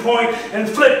brazen point and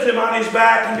flipped him on his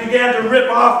back and began to rip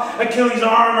off Achilles'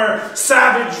 armor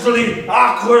savagely,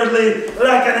 awkwardly,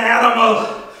 like an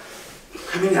animal.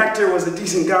 I mean, Hector was a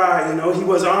decent guy, you know, he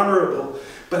was honorable.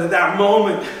 But at that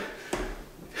moment,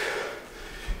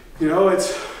 you know,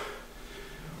 it's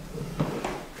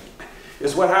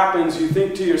what happens. You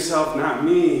think to yourself, not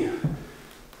me.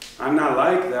 I'm not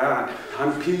like that.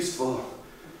 I'm peaceful.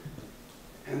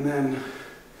 And then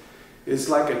it's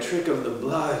like a trick of the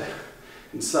blood,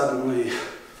 and suddenly,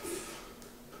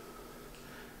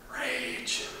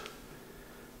 rage.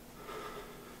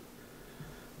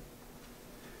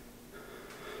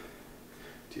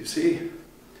 Do you see?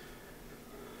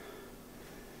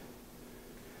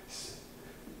 This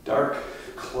dark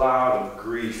cloud of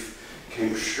grief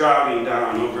came shrouding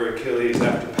down over Achilles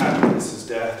after Patroclus'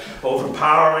 death,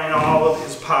 overpowering all of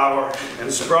his power, and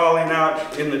sprawling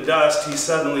out in the dust, he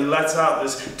suddenly lets out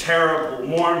this terrible,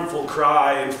 mournful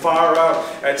cry, and far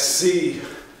out at sea,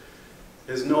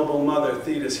 his noble mother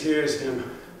Thetis hears him.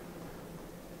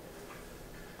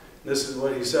 This is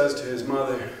what he says to his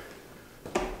mother.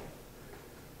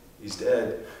 He's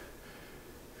dead.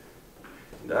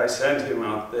 And I sent him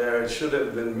out there. It should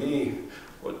have been me.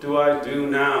 What do I do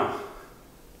now?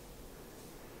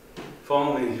 If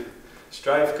only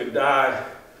strife could die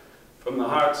from the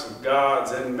hearts of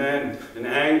gods and men, in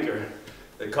anger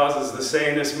that causes the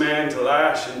sanest man to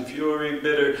lash in fury,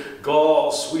 bitter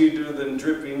gall, sweeter than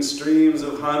dripping streams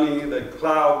of honey that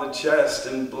cloud the chest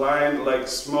and blind like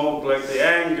smoke, like the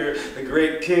anger the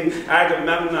great king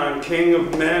Agamemnon, king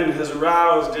of men, has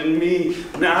roused in me.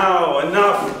 Now,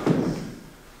 enough.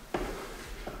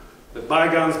 Let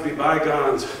bygones be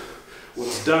bygones.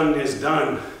 What's done is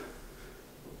done.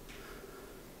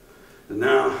 And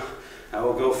now I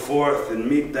will go forth and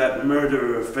meet that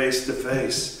murderer face to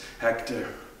face, Hector,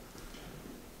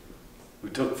 who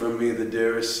took from me the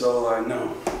dearest soul I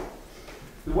know.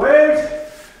 Wait!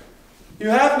 You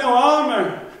have no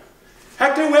armor.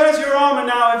 Hector, where's your armor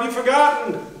now? Have you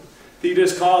forgotten?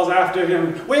 Thetis calls after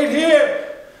him. Wait here!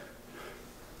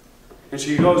 And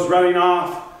she goes running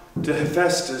off to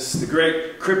Hephaestus, the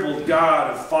great crippled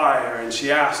god of fire, and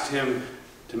she asked him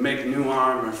to make new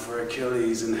armor for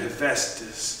Achilles, and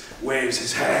Hephaestus waves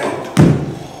his hand.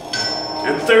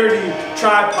 And 30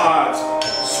 tripods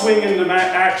swing into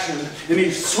action, and he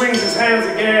swings his hands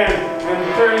again,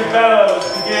 and 30 bellows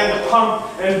begin to pump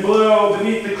and blow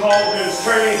beneath the cauldrons,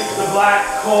 turning the black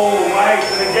coal white,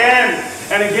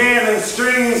 and again, and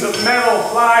strings of metal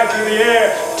fly through the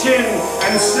air, tin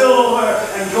and silver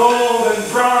and gold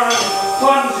and bronze,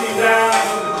 plunging down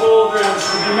into the cauldrons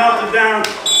to be melted down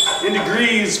into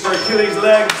greaves for Achilles'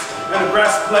 legs, and a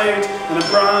breastplate, and a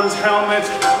bronze helmet.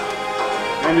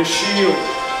 and a shield,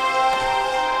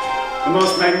 the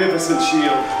most magnificent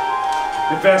shield.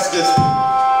 Hephaestus,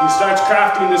 he starts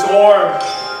crafting this orb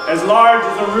as large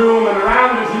as a room, and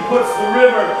around it he puts the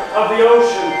river of the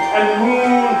ocean, and the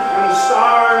moon, and the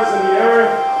stars, and the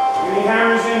earth, and he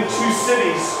hammers in 2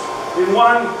 cities. In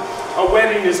one, a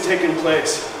wedding is taking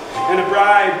place, and a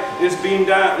bride is being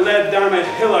led down a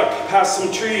hillock past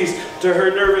some trees to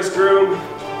her nervous groom,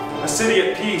 a city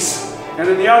at peace. And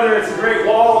in the other, it's a great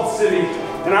walled city,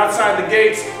 and outside the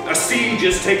gates, a siege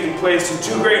is taking place, and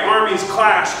 2 great armies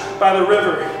clash by the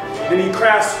river. And he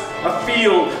crafts a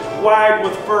field wide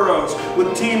with furrows,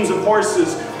 with teams of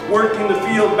horses working the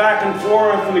field back and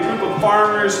forth, and a group of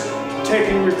farmers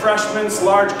taking refreshments,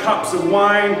 large cups of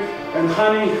wine and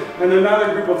honey, and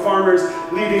another group of farmers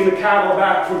leading the cattle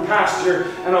back from pasture,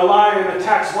 and a lion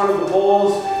attacks one of the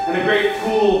bulls, and a great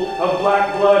pool of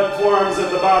black blood forms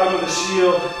at the bottom of the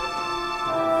shield.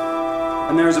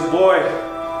 And there's a boy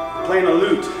playing a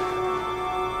lute,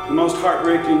 the most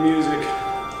heartbreaking music,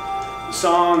 the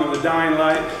song of the dying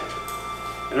light.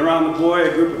 And around the boy,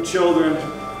 a group of children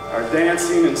are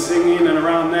dancing and singing, and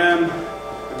around them,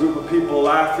 a group of people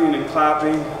laughing and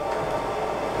clapping.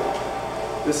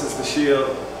 This is the shield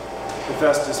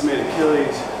Hephaestus made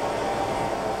Achilles.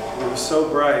 And it was so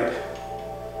bright.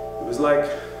 It was like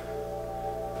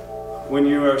when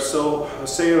you are a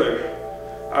sailor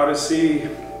out at sea,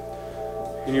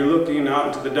 and you're looking out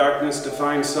into the darkness to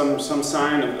find some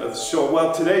sign of shore.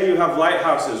 Well, today you have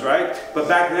lighthouses, right? But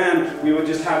back then, we would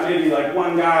just have maybe like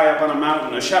one guy up on a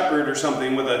mountain, a shepherd or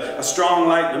something, with a strong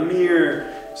light and a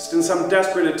mirror, just in some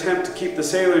desperate attempt to keep the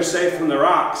sailors safe from the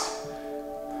rocks.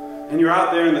 And you're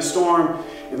out there in the storm,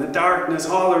 in the darkness,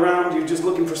 all around you, just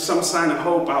looking for some sign of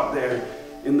hope out there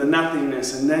in the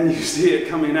nothingness. And then you see it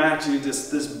coming at you,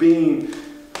 just this beam.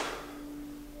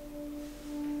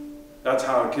 That's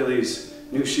how Achilles'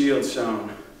 new shield shone,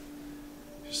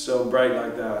 just so bright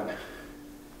like that. It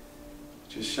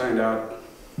just shined out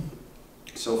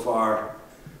so far,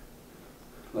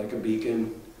 like a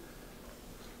beacon.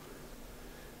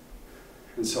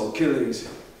 And so Achilles,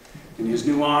 in his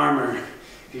new armor,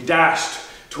 he dashed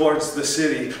towards the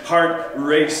city, heart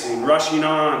racing, rushing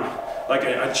on like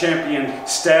a champion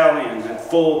stallion at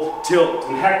full tilt.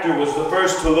 And Hector was the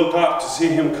first to look up to see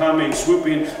him coming,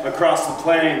 swooping across the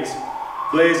plains,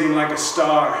 blazing like a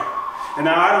star. And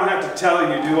now I don't have to tell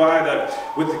you, do I,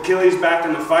 that with Achilles back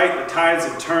in the fight, the tides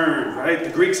have turned, right? The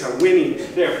Greeks are winning.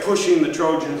 They're pushing the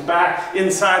Trojans back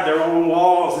inside their own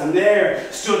walls, and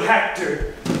there stood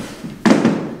Hector,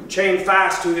 chained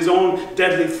fast to his own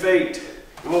deadly fate.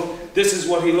 Well, this is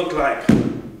what he looked like.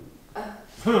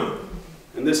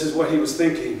 And this is what he was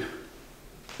thinking.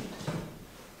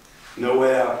 No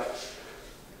way out.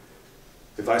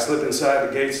 If I slip inside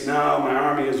the gates now, my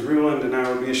army is ruined, and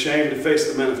I would be ashamed to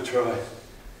face the men of Troy.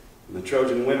 And the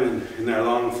Trojan women in their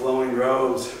long flowing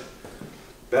robes.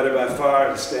 Better by far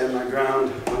to stand my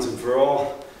ground once and for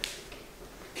all,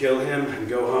 kill him and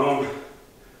go home,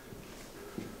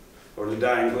 or to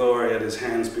die in glory at his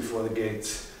hands before the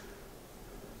gates.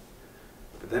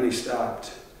 But then he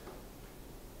stopped.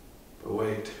 But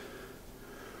wait.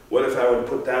 What if I would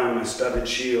put down my studded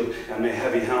shield and my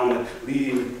heavy helmet,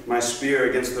 lean my spear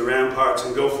against the ramparts,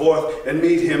 and go forth and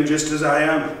meet him just as I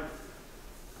am?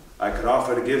 I could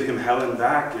offer to give him Helen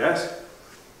back, yes?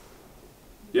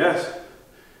 Yes.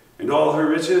 And all her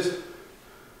riches,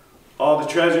 all the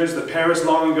treasures that Paris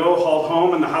long ago hauled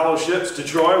home in the hollow ships to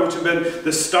Troy, which have been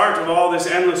the start of all this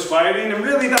endless fighting. And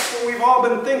really, that's what we've all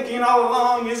been thinking all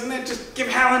along, isn't it? Just give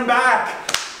Helen back.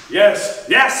 Yes,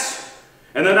 yes.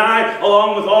 And then I,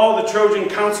 along with all the Trojan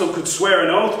council, could swear an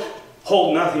oath,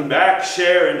 hold nothing back,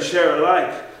 share and share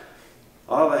alike.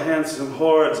 All the handsome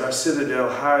hoards our citadel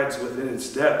hides within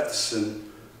its depths, and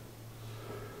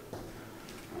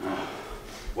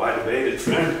why debate it,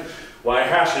 friend? Why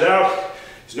hash it out?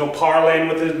 There's no parlaying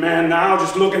with this man now.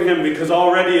 Just look at him, because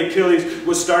already Achilles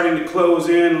was starting to close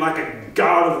in like a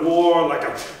god of war, like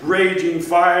a raging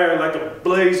fire, like a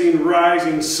blazing,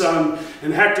 rising sun.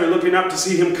 And Hector, looking up to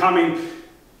see him coming,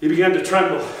 he began to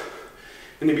tremble,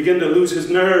 and he began to lose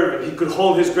his nerve, and he could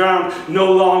hold his ground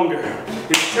no longer.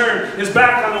 He turned his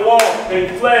back on the wall,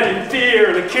 and he fled in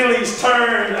fear, and Achilles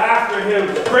turned after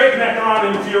him, breakneck on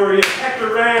in fury. And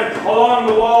Hector ran along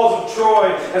the walls of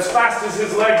Troy as fast as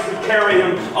his legs would carry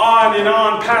him, on and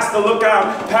on, past the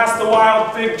lookout, past the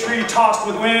wild fig tree tossed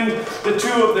with wind. The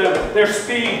two of them, their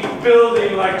speed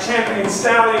building like champion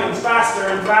stallions, faster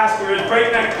and faster at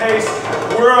breakneck pace,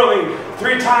 whirling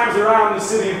 3 times around the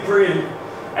city of Priam.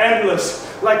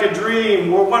 Endless, like a dream,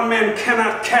 where one man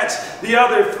cannot catch the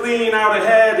other fleeing out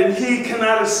ahead, and he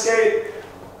cannot escape,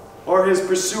 or his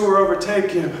pursuer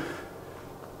overtake him.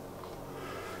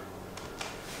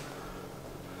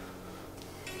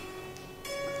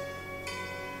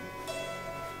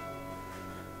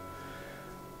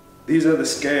 These are the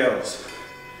scales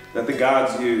that the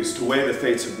gods used to weigh the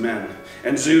fates of men.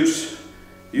 And Zeus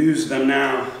used them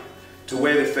now to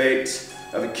weigh the fates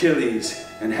of Achilles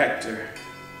and Hector.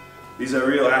 These are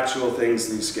real, actual things,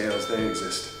 these scales, they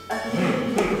exist.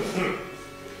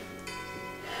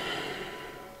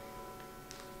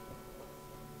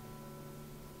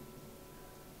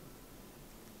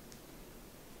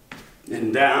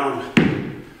 And down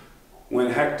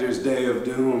went Hector's day of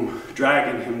doom,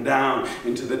 dragging him down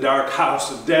into the dark house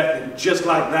of death, and just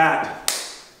like that,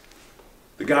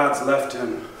 the gods left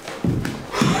him.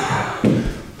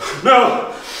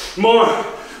 No more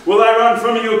will I run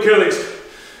from you, Achilles.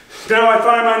 Now I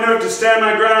find my nerve to stand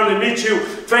my ground and meet you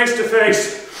face to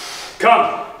face.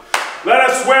 Come, let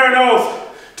us swear an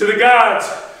oath to the gods,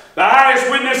 the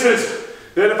highest witnesses,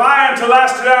 that if I am to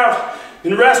last it out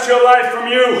and wrest your life from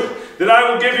you, that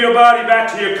I will give your body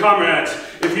back to your comrades.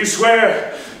 If you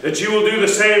swear that you will do the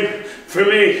same for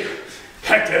me.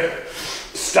 Hector,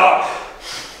 stop.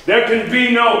 There can be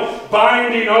no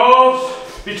binding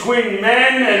oaths between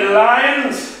men and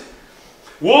lions.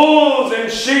 Wolves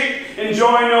and sheep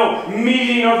enjoy no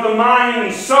meeting of the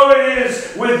minds. So it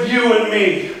is with you and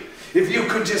me. If you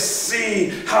could just see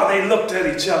how they looked at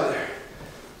each other.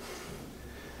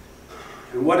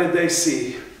 And what did they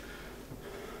see?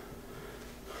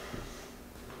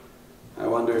 I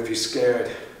wonder if he's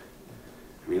scared.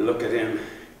 I mean, look at him.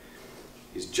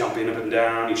 He's jumping up and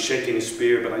down, he's shaking his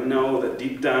spear, but I know that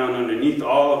deep down underneath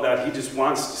all of that, he just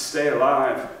wants to stay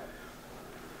alive.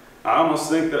 I almost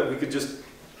think that we could just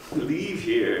leave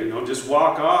here, you know, just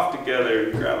walk off together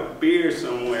and grab a beer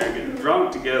somewhere, get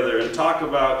drunk together and talk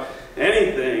about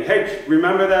anything. Hey,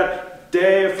 remember that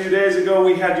day a few days ago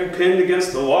we had you pinned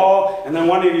against the wall, and then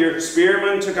one of your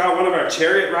spearmen took out one of our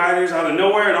chariot riders out of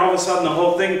nowhere, and all of a sudden the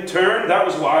whole thing turned? That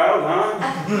was wild, huh?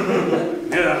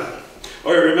 Yeah.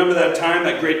 Or remember that time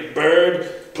that great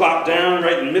bird plopped down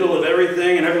right in the middle of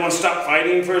everything, and everyone stopped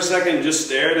fighting for a second and just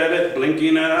stared at it,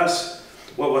 blinking at us?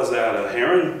 What was that, a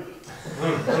heron?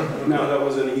 No, that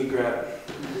was an egret.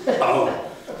 Oh,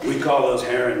 we call those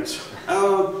herons.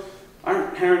 Oh,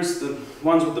 aren't herons the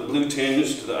ones with the blue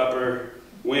tinge to the upper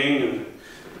wing? And,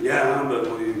 yeah, but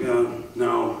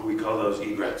no, we call those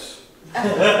egrets.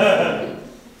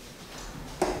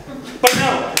 But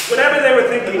no, whatever they were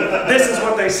thinking, this is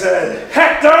what they said.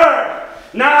 Hector,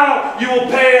 now you will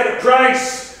pay at a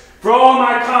price for all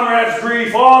my comrades'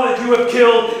 grief, all that you have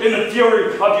killed in the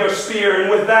fury of your spear. And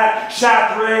with that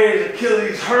shaft raised,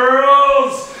 Achilles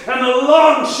hurls, and the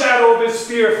long shadow of his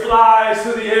spear flies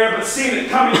through the air. But seeing it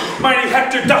coming, mighty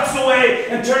Hector ducks away,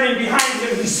 and turning behind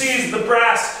him, he sees the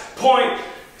brass point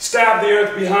stab the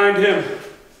earth behind him.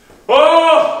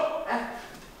 Oh!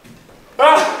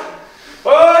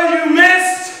 Oh, you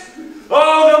missed!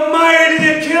 Oh, the mighty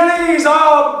Achilles!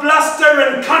 Oh, bluster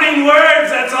and cunning words,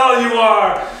 that's all you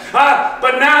are.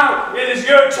 But now it is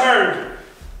your turn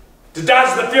to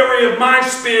dodge the fury of my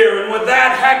spear, and with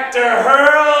that Hector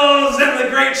hurls, and the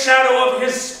great shadow of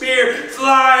his spear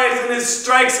flies, and it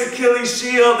strikes Achilles'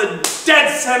 shield, a dead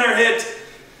center hit,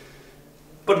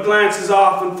 but glances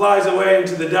off and flies away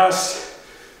into the dust,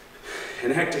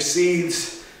 and Hector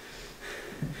seethes.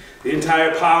 The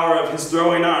entire power of his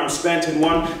throwing arm spent in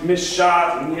one missed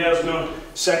shot, and he has no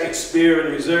second spear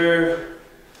in reserve.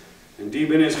 And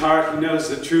deep in his heart, he knows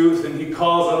the truth, and he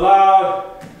calls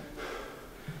aloud,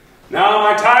 "Now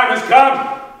my time has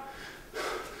come.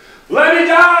 Let me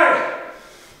die,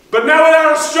 but not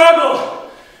without a struggle.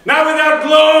 Not without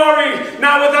glory,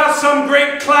 not without some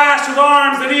great clash of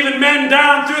arms that even men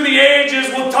down through the ages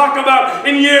will talk about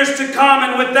in years to come."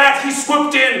 And with that he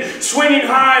swooped in, swinging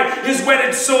high his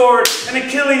whetted sword, and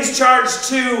Achilles charged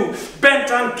too, bent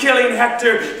on killing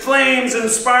Hector, flames and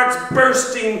sparks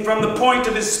bursting from the point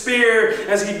of his spear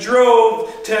as he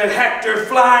drove to Hector,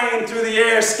 flying through the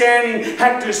air, scanning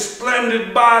Hector's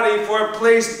splendid body for a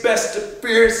place best to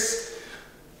pierce.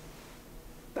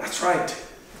 That's right.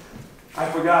 I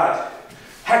forgot.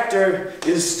 Hector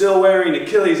is still wearing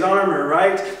Achilles' armor,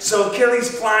 right? So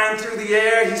Achilles flying through the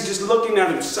air, he's just looking at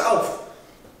himself.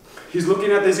 He's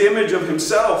looking at this image of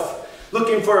himself,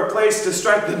 looking for a place to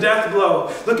strike the death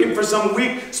blow, looking for some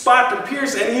weak spot to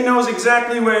pierce, and he knows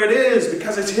exactly where it is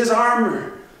because it's his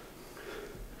armor.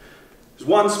 There's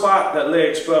one spot that lay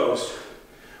exposed,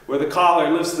 where the collar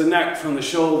lifts the neck from the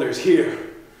shoulders, here,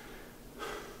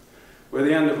 where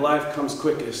the end of life comes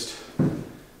quickest.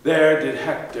 There did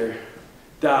Hector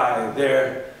die.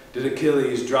 There did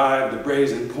Achilles drive the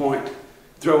brazen point,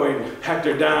 throwing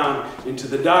Hector down into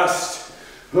the dust.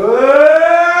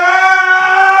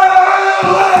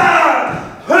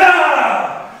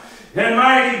 And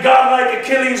mighty godlike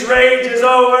Achilles rages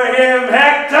over him.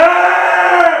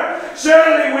 Hector!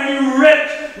 Surely when you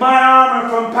ripped my armor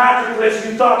from Patroclus,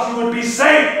 you thought you would be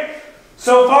safe.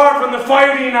 So far from the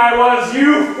fighting I was,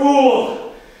 you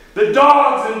fool. The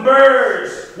dogs and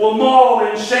birds will maul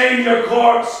and shame your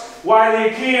corpse, while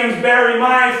the Achaeans bury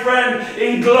my friend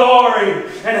in glory.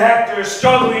 And Hector,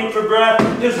 struggling for breath,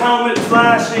 his helmet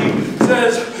flashing,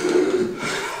 says,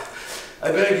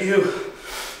 I beg you,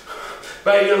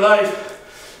 by your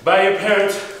life, by your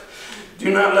parents, do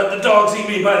not let the dogs eat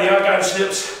me by the Argive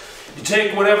ships. You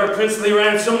take whatever princely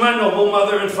ransom my noble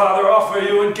mother and father offer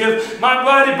you, and give my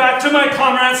body back to my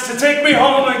comrades to take me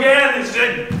home again. And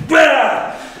say,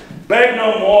 beg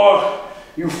no more,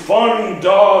 you fawning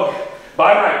dog,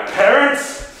 by my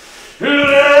parents.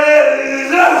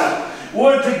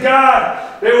 Would to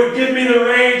God they would give me the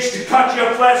rage to cut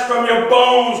your flesh from your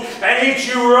bones and eat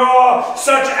you raw.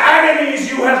 Such agonies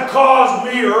you have caused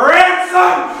me.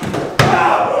 Ransom!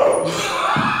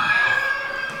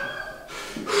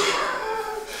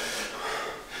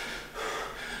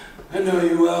 I know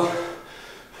you well.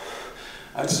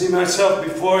 I'd see myself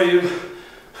before you.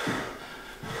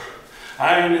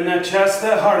 Iron in that chest,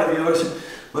 that heart of yours.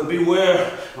 But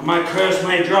beware, or my curse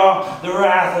may draw the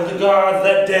wrath of the gods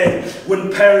that day,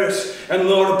 when Paris and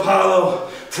Lord Apollo,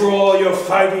 for all your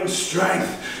fighting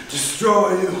strength,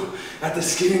 destroy you at the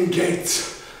Scaean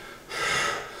gates.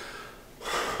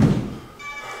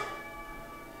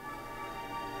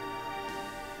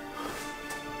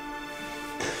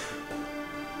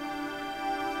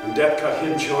 And death cut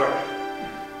him short,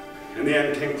 and the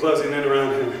end came closing in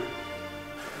around him.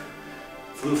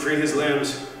 Flew free his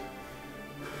limbs,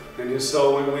 and his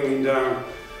soul went winging down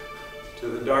to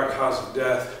the dark house of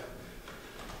death.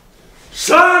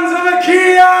 Sons of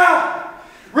Achaea!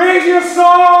 Raise your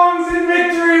songs in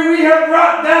victory! We have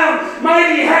brought down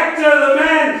mighty Hector, the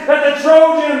man that the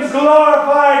Trojans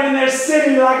glorified in their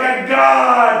city like a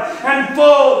god, and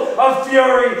full of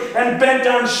fury and bent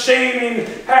on shaming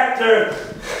Hector.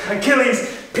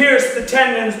 Achilles pierced the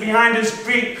tendons behind his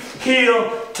feet,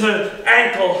 heel to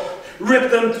ankle,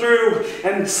 ripped them through,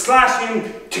 and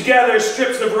slashing together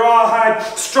strips of rawhide,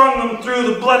 strung them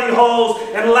through the bloody holes,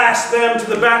 and lashed them to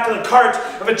the back of the cart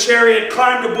of a chariot,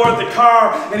 climbed aboard the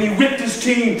car, and he whipped his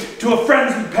team to a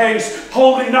frenzied pace,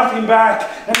 holding nothing back,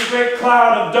 and a great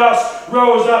cloud of dust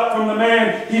rose up from the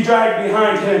man he dragged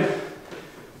behind him.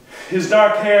 His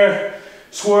dark hair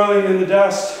swirling in the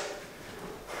dust,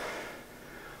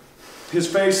 his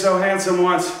face so handsome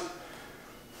once,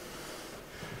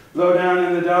 low down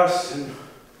in the dust. And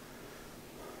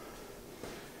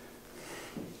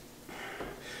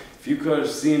if you could have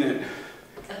seen it,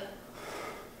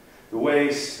 the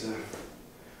waist,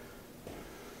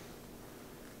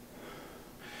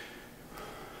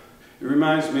 it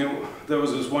reminds me, there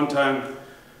was this one time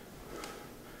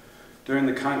during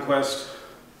the conquest,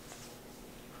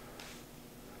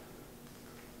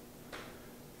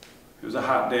 it was a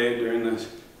hot day during the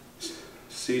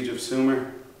siege of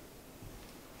Sumer,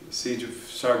 the siege of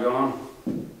Sargon,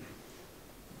 the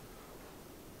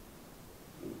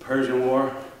Persian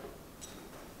War,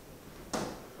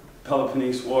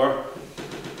 Peloponnese War,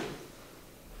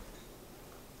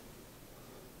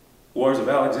 wars of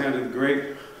Alexander the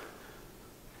Great,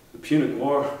 the Punic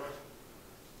War,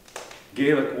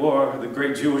 Gallic War, the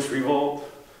Great Jewish Revolt,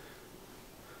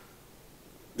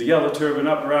 the Yellow Turban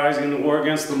Uprising, the war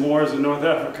against the Moors in North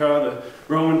Africa, the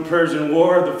Roman-Persian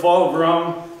War, the fall of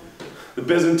Rome, the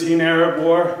Byzantine-Arab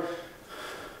War,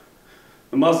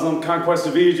 the Muslim conquest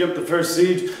of Egypt, the first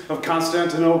siege of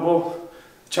Constantinople,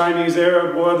 the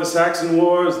Chinese-Arab War, the Saxon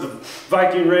Wars, the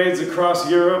Viking raids across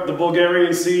Europe, the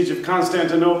Bulgarian siege of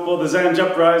Constantinople, the Zanj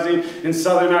Uprising in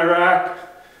southern Iraq,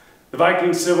 the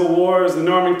Viking Civil Wars, the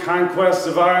Norman conquest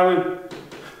of Ireland,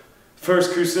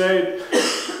 First Crusade,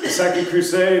 the Second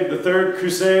Crusade, the Third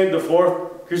Crusade, the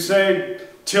Fourth Crusade,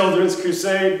 Children's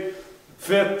Crusade,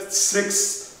 Fifth,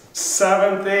 Sixth,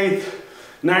 Seventh, Eighth,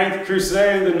 Ninth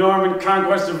Crusade, the Norman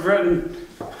conquest of Britain,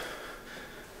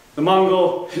 the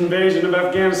Mongol invasion of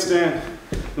Afghanistan,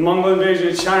 the Mongol invasion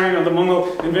of China, the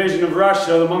Mongol invasion of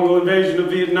Russia, the Mongol invasion of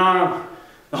Vietnam,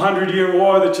 the 100-Year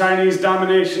War, the Chinese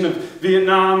domination of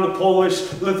Vietnam, the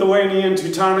Polish-Lithuanian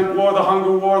Teutonic War, the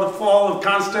Hunger War, the fall of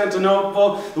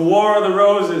Constantinople, the War of the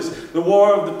Roses, the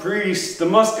War of the Priests, the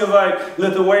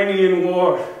Muscovite-Lithuanian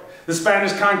War, the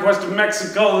Spanish conquest of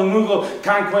Mexico, the Mughal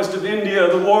conquest of India,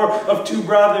 the War of Two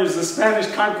Brothers, the Spanish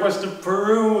conquest of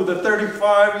Peru, the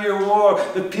 35-Year War,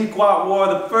 the Pequot War,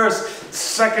 the First,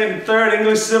 Second, Third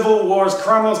English Civil Wars,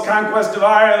 Cromwell's conquest of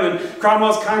Ireland,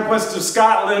 Cromwell's conquest of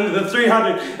Scotland, the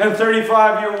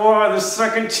 335-Year War, the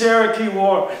Second Cherokee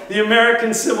War, the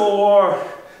American Civil War,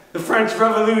 the French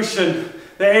Revolution,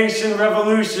 the Haitian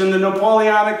Revolution, the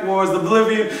Napoleonic Wars, the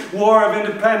Bolivian War of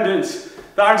Independence,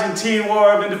 the Argentine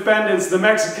War of Independence, the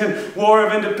Mexican War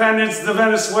of Independence, the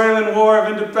Venezuelan War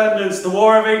of Independence, the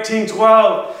War of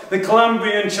 1812, the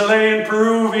Colombian, Chilean,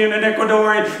 Peruvian, and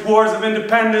Ecuadorian Wars of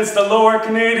Independence, the Lower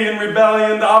Canadian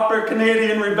Rebellion, the Upper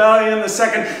Canadian Rebellion, the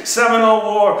Second Seminole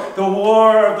War, the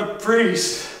War of the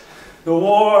Priests, the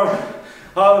War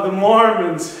of the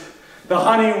Mormons, the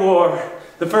Honey War,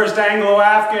 the First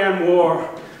Anglo-Afghan War,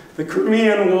 the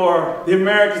Crimean War, the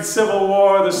American Civil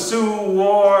War, the Sioux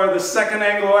War, the Second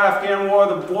Anglo-Afghan War,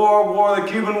 the Boer War, the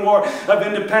Cuban War of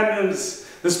Independence,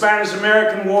 the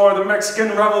Spanish-American War, the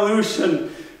Mexican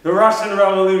Revolution, the Russian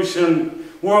Revolution,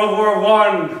 World War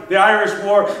I, the Irish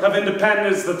War of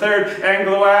Independence, the Third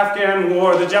Anglo-Afghan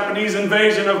War, the Japanese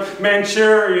invasion of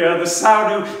Manchuria, the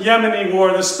Saudi-Yemeni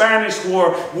War, the Spanish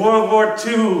War, World War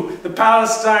II, the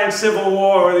Palestine Civil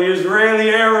War, the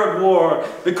Israeli-Arab War,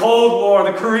 the Cold War,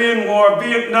 the Korean War,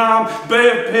 Vietnam,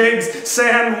 Bay of Pigs,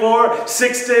 Sand War,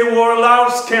 Six-Day War,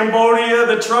 Laos, Cambodia,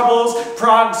 the Troubles,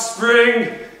 Prague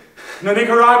Spring, the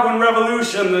Nicaraguan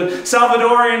Revolution, the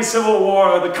Salvadorian Civil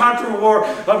War, the Contra War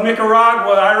of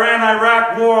Nicaragua, the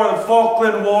Iran-Iraq War, the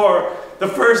Falkland War, the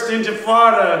First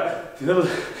Intifada, the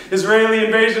Israeli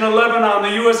invasion of Lebanon,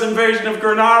 the U.S. invasion of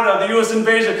Grenada, the U.S.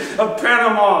 invasion of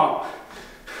Panama,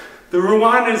 the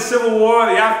Rwandan Civil War,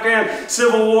 the Afghan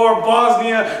Civil War,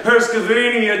 Bosnia,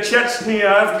 Herzegovina,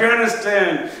 Chechnya,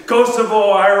 Afghanistan,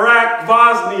 Kosovo, Iraq,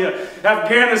 Bosnia,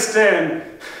 Afghanistan,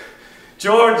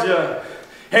 Georgia,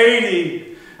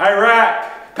 Haiti, Iraq,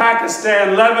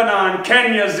 Pakistan, Lebanon,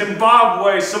 Kenya,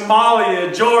 Zimbabwe,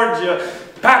 Somalia, Georgia,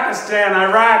 Pakistan,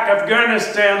 Iraq,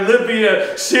 Afghanistan,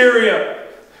 Libya, Syria.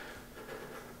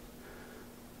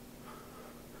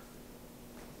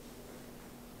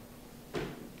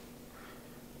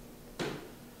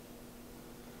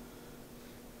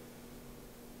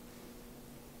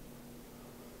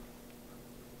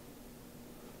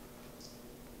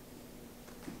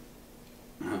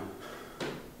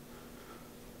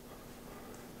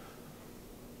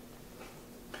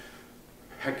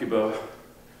 Hecuba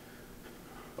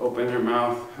opened her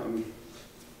mouth.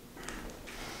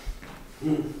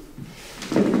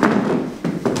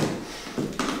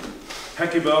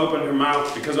 Hecuba opened her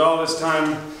mouth because all this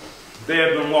time they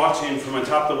had been watching from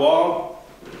atop the wall.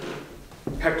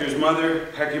 Hector's mother,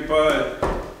 Hecuba,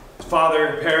 his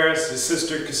father, Paris, his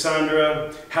sister,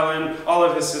 Cassandra, Helen, all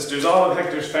of his sisters, all of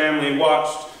Hector's family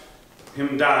watched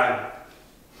him die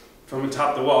from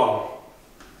atop the wall.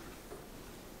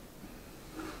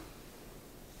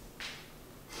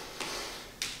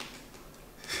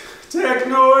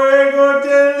 Tecno ego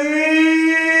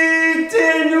delite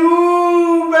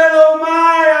nubelo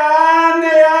maya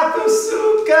ne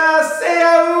atusuka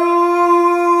seau.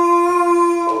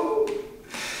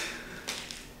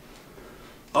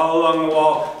 All along the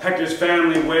wall, Hector's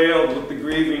family wailed with the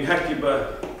grieving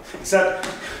Hecuba. Except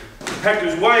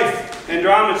Hector's wife,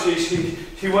 Andromache,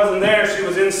 she wasn't there. She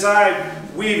was inside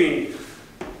weaving.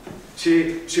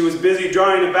 She was busy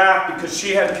drawing a bath because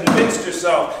she had convinced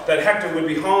herself that Hector would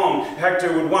be home.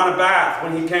 Hector would want a bath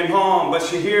when he came home. But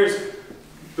she hears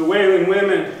the wailing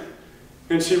women,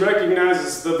 and she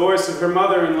recognizes the voice of her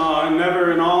mother-in-law, and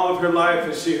never in all of her life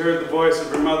has she heard the voice of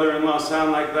her mother-in-law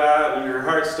sound like that, and her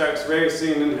heart starts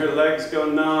racing and her legs go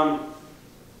numb.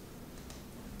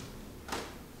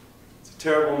 It's a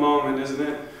terrible moment, isn't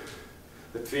it?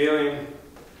 The feeling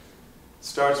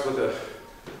starts with an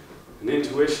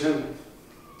intuition.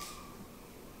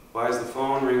 Why is the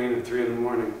phone ringing at 3 in the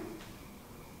morning?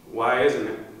 Why isn't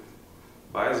it?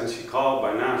 Why hasn't she called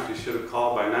by now? She should have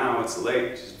called by now. It's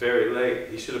late. She's very late.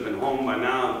 He should have been home by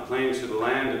now. The plane should have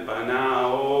landed by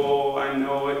now. Oh, I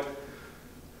know it.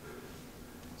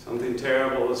 Something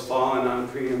terrible has fallen on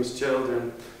Priam's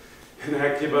children. And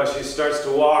Hecuba, she starts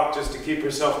to walk just to keep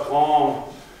herself calm.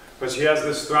 But she has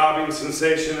this throbbing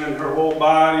sensation in her whole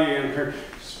body, and her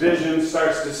vision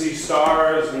starts to see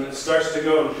stars, and it starts to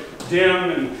go dim,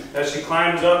 and as she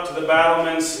climbs up to the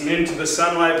battlements and into the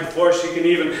sunlight, before she can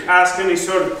even ask any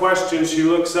sort of question, she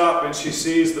looks up and she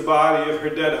sees the body of her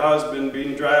dead husband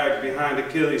being dragged behind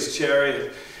Achilles'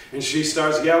 chariot, and she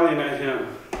starts yelling at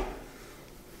him.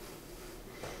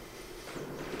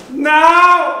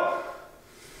 Now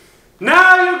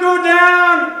you go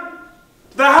down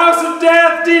to the house of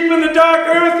death deep in the dark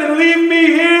earth and leave me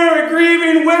here, a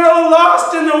grieving widow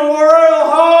lost in the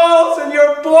royal halls, and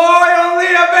your boy only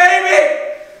a baby.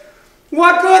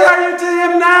 What good are you to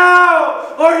him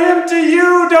now, or him to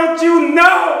you? Don't you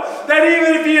know that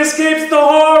even if he escapes the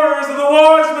horrors of the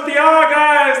wars with the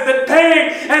Argives, that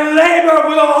pain and labor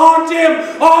will haunt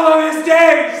him all of his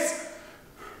days?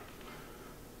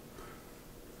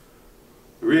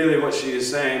 really what she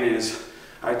is saying is,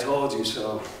 I told you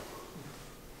so.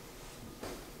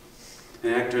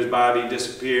 And Hector's body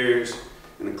disappears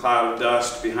in a cloud of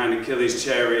dust behind Achilles'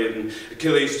 chariot, and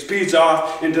Achilles speeds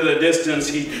off into the distance.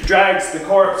 He drags the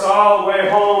corpse all the way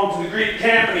home to the Greek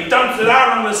camp, and he dumps it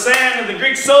out on the sand, and the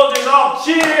Greek soldiers all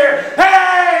cheer,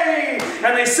 hey!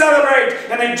 And they celebrate,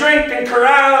 and they drink and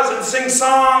carouse and sing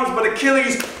songs, but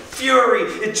Achilles' fury,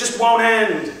 it just won't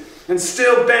end. And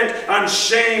still bent on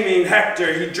shaming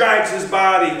Hector, he drags his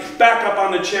body back up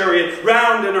on the chariot,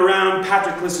 round and around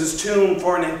Patroclus' tomb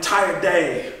for an entire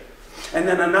day. And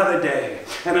then another day,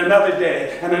 and another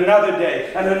day, and another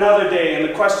day, and another day. And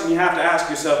the question you have to ask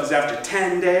yourself is, after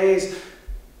 10 days,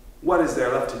 what is there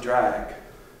left to drag?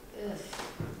 Yes.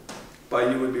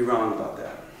 But you would be wrong about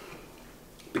that.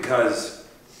 Because,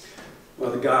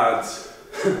 well, the gods,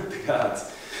 the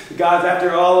gods,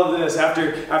 after all of this,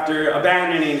 after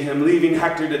abandoning him, leaving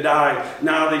Hector to die,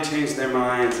 now they change their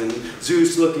minds. And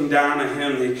Zeus, looking down at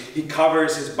him, he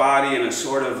covers his body in a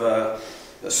sort of a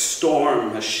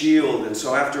storm, a shield. And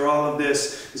so after all of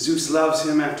this, Zeus loves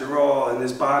him after all, and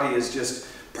his body is just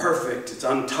perfect. It's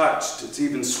untouched. It's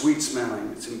even sweet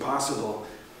smelling. It's impossible.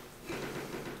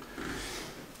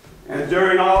 And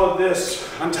during all of this,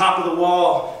 on top of the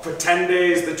wall, for 10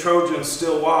 days, the Trojans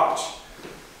still watch.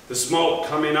 The smoke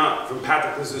coming up from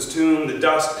Patroclus' tomb, the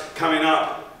dust coming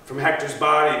up from Hector's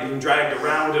body, being dragged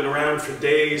around and around for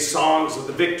days, songs of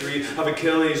the victory of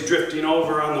Achilles drifting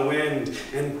over on the wind.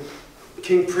 And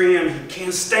King Priam, he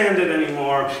can't stand it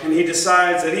anymore, and he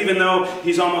decides that even though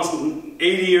he's almost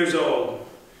 80 years old,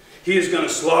 he is going to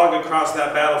slog across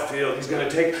that battlefield. He's going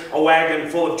to take a wagon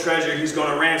full of treasure. He's going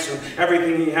to ransom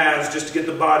everything he has just to get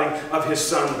the body of his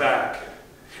son back.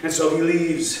 And so he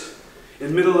leaves in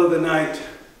the middle of the night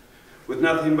with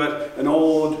nothing but an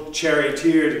old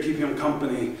charioteer to keep him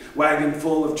company, wagon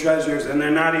full of treasures, and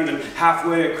they're not even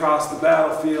halfway across the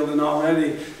battlefield, and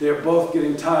already they're both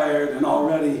getting tired, and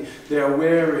already they're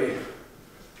weary.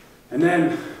 And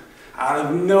then, out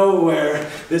of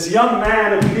nowhere, this young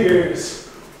man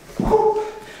appears,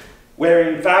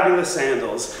 wearing fabulous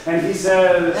sandals, and he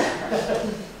says,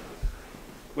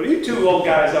 "What are you two old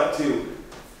guys up to?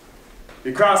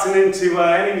 You're crossing into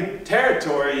enemy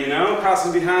territory, you know,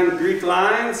 crossing behind the Greek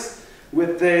lines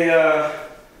with a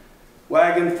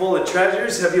wagon full of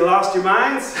treasures. Have you lost your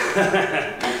minds?"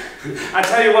 "I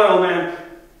tell you what, old man,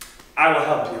 I will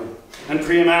help you." And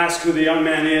Priam asks who the young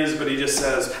man is, but he just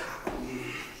says,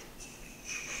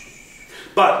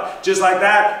 but just like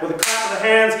that, with a clap of the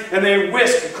hands, and they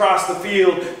whisk across the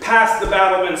field, past the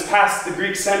battlements, past the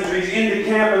Greek sentries, into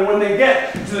camp, and when they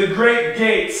get to the great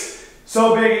gates,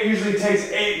 so big it usually takes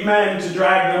 8 men to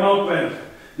drag them open,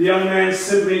 the young man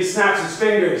simply snaps his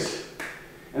fingers,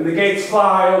 and the gates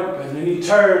fly open, and he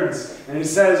turns, and he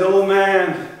says, "Old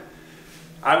man,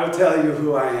 I will tell you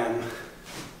who I am.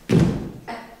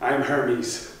 I am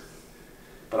Hermes,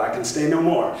 but I can stay no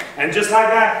more." And just like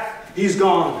that, he's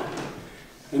gone.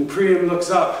 And Priam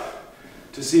looks up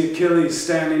to see Achilles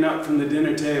standing up from the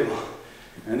dinner table,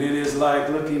 and it is like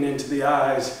looking into the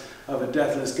eyes of a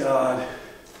deathless god.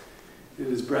 It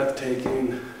is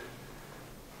breathtaking.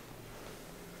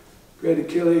 "Great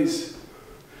Achilles,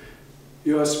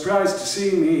 you are surprised to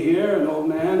see me here, an old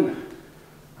man.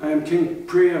 I am King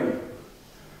Priam,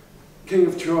 king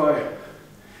of Troy,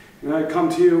 and I come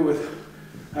to you with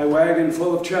a wagon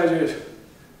full of treasures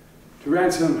to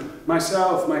ransom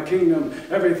myself, my kingdom,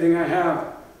 everything I have,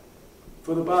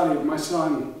 for the body of my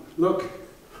son. Look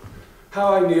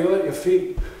how I kneel at your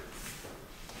feet.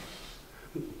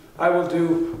 I will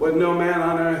do what no man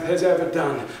on earth has ever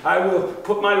done. I will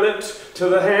put my lips to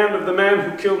the hand of the man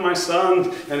who killed my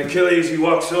son." And Achilles, he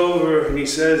walks over and he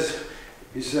says,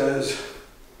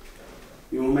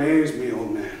 "You amaze me,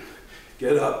 old man.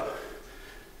 Get up.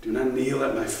 Do not kneel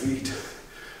at my feet.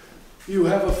 You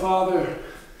have a father.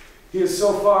 He is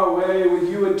so far away with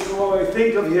you in Troy.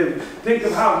 Think of him. Think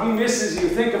of how he misses you.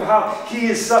 Think of how he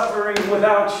is suffering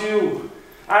without you.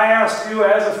 I ask you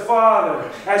as a father,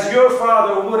 as your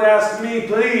father would ask me,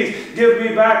 please give me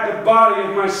back the body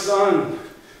of my son.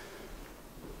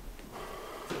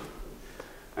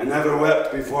 I never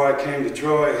wept before I came to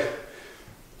Troy.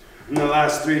 In the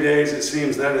last 3 days, it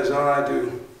seems that is all I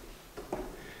do.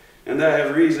 And I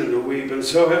have reason to weep, and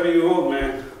so have you, old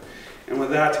man." And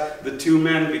with that, the 2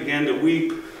 men began to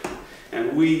weep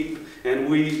and weep and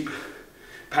weep.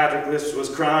 Patroclus was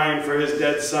crying for his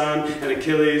dead son, and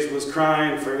Achilles was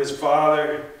crying for his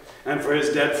father and for his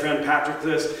dead friend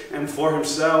Patroclus and for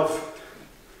himself.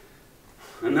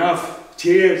 Enough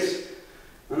tears,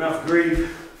 enough grief.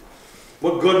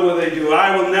 What good will they do?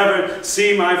 I will never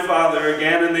see my father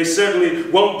again, and they certainly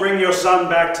won't bring your son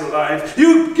back to life.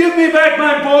 You give me back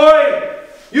my boy!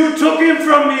 You took him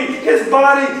from me. His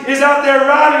body is out there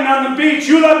rotting on the beach.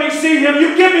 You let me see him.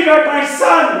 You give me back my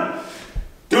son!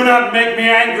 Do not make me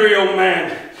angry, old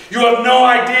man. You have no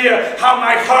idea how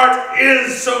my heart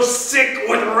is so sick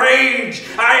with rage.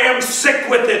 I am sick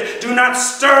with it. Do not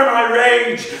stir my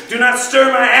rage. Do not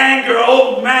stir my anger,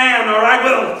 old man, or I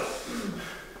will.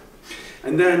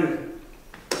 And then,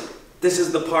 this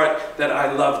is the part that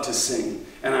I love to sing,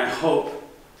 and I hope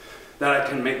that I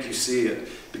can make you see it,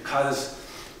 because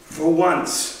for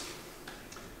once,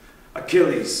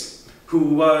 Achilles, who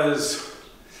was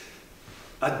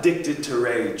addicted to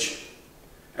rage,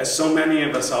 as so many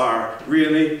of us are,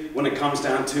 really, when it comes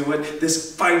down to it,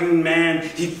 this fighting man,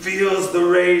 he feels the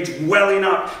rage welling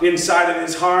up inside of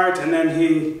his heart, and then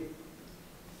he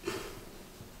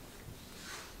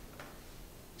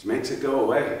makes it go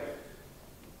away.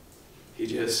 He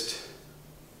just...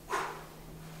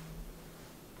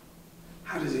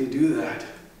 How does he do that?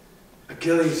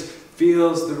 Achilles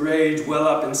feels the rage well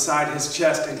up inside his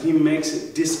chest and he makes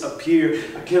it disappear.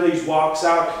 Achilles walks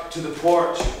out to the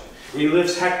porch and he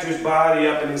lifts Hector's body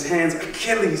up in his hands.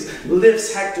 Achilles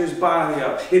lifts Hector's body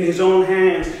up in his own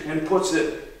hands and puts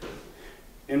it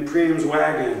in Priam's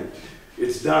wagon.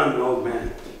 It's done, old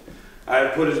man. I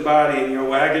have put his body in your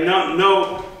wagon.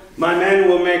 No, my men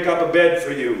will make up a bed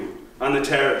for you on the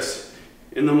terrace.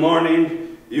 In the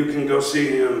morning, you can go see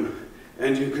him,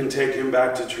 and you can take him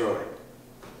back to Troy.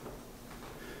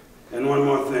 And one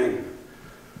more thing.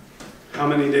 How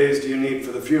many days do you need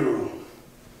for the funeral?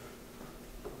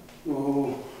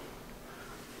 Oh,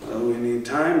 well, we need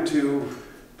time to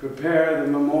prepare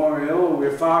the memorial.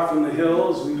 We're far from the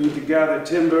hills. We need to gather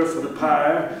timber for the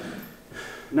pyre.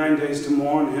 9 days to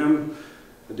mourn him,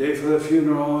 a day for the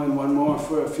funeral, and one more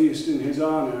for a feast in his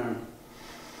honor.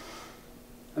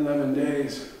 11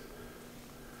 days.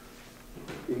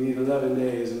 We need 11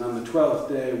 days, and on the 12th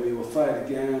day we will fight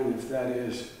again if that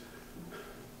is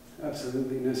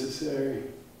absolutely necessary.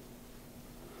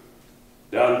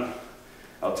 Done.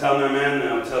 I'll tell my men,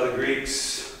 I'll tell the Greeks,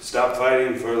 stop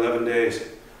fighting for 11 days.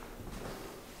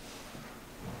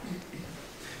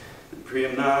 And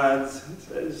Priam nods and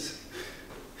says,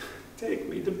 take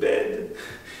me to bed.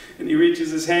 And he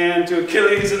reaches his hand to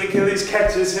Achilles, and Achilles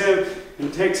catches him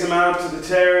and takes him out to the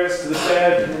terrace, to the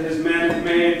bed that his men had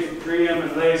made for Priam,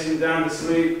 and lays him down to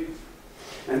sleep.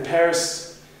 And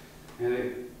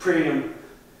Priam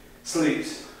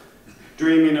sleeps,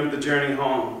 dreaming of the journey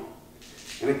home.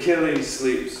 And Achilles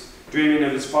sleeps, dreaming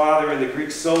of his father, and the Greek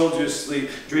soldiers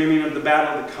sleep, dreaming of the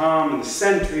battle to come, and the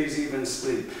sentries even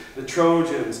sleep. The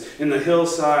Trojans in the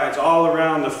hillsides, all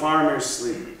around the farmers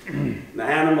sleep. The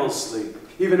animals sleep.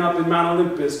 Even up in Mount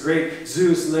Olympus, great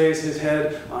Zeus lays his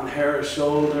head on Hera's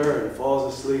shoulder and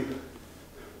falls asleep.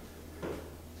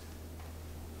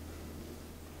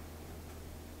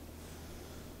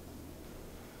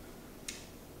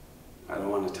 I don't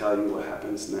want to tell you what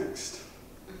happens next.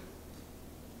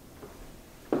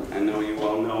 I know you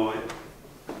all know it.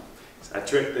 It's that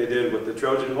trick they did with the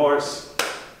Trojan horse.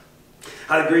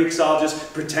 How the Greeks all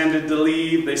just pretended to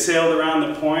leave. They sailed around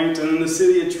the point, and in the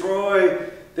city of Troy,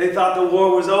 they thought the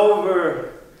war was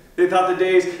over. They thought the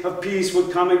days of peace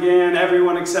would come again.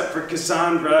 Everyone except for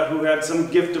Cassandra, who had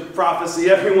some gift of prophecy.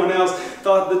 Everyone else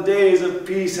thought the days of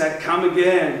peace had come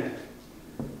again.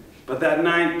 But that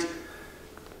night,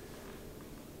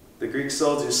 the Greek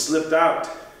soldiers slipped out,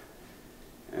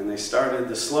 and they started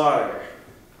the slaughter,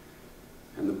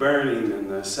 and the burning, and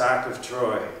the sack of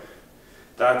Troy.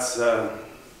 That's, I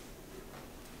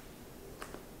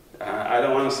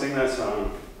don't want to sing that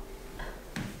song.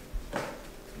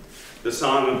 The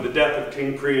song of the death of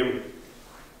King Priam.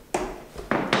 And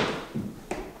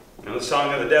the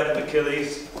song of the death of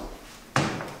Achilles.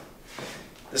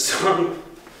 The song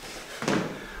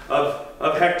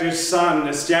of Hector's son,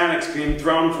 Astyanax, being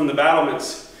thrown from the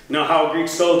battlements. You know how a Greek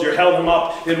soldier held him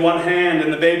up in one hand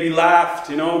and the baby laughed,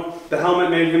 you know. The helmet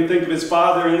made him think of his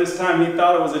father, and this time he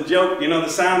thought it was a joke. You know, the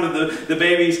sound of the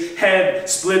baby's head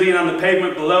splitting on the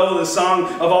pavement below. The song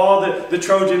of all the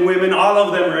Trojan women, all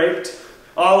of them raped.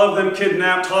 All of them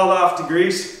kidnapped, hauled off to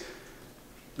Greece.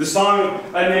 The song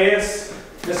of Aeneas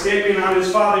escaping on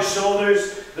his father's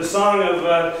shoulders. The song of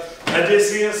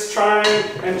Odysseus trying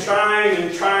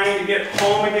to get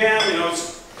home again. You know,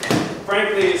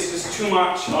 frankly, it's just too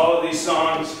much, all of these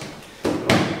songs. You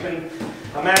can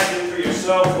imagine for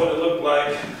yourself what it looked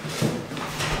like.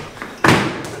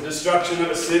 The destruction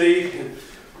of a city,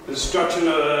 the destruction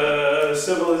of a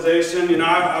civilization. You know,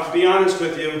 I'll be honest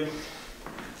with you.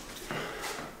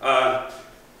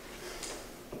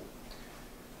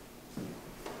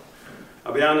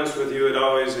 I'll be honest with you,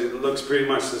 it looks pretty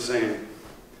much the same.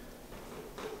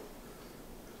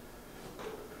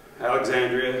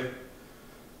 Alexandria,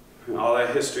 and all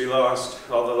that history lost,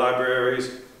 all the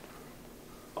libraries,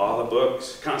 all the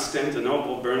books,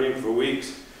 Constantinople burning for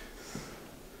weeks,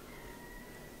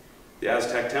 the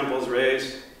Aztec temples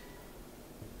razed,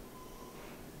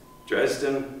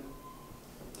 Dresden,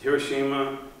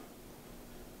 Hiroshima,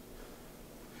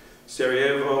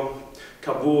 Sarajevo,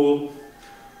 Kabul,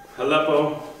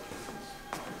 Aleppo.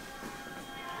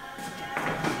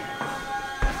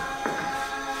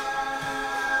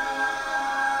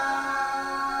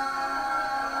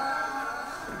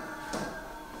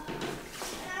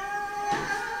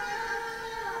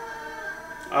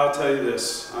 I'll tell you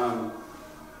this,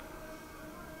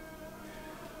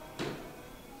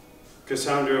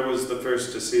 Cassandra was the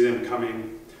first to see them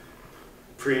coming,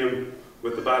 Priam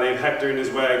with the body of Hector in his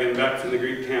wagon back from the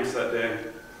Greek camps that day.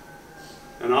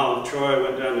 And all of Troy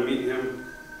went down to meet him,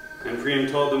 and Priam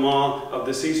told them all of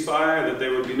the ceasefire, that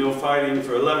there would be no fighting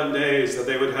for 11 days, that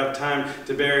they would have time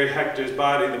to bury Hector's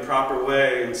body the proper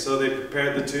way, and so they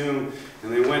prepared the tomb,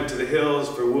 and they went to the hills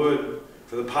for wood,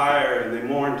 for the pyre, and they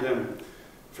mourned him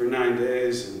for 9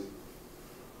 days, and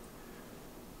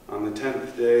on the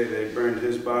 10th day they burned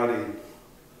his body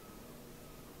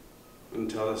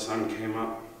until the sun came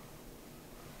up.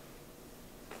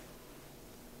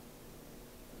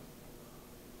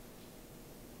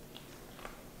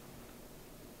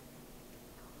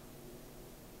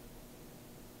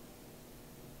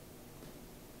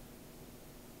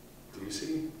 Do you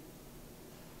see?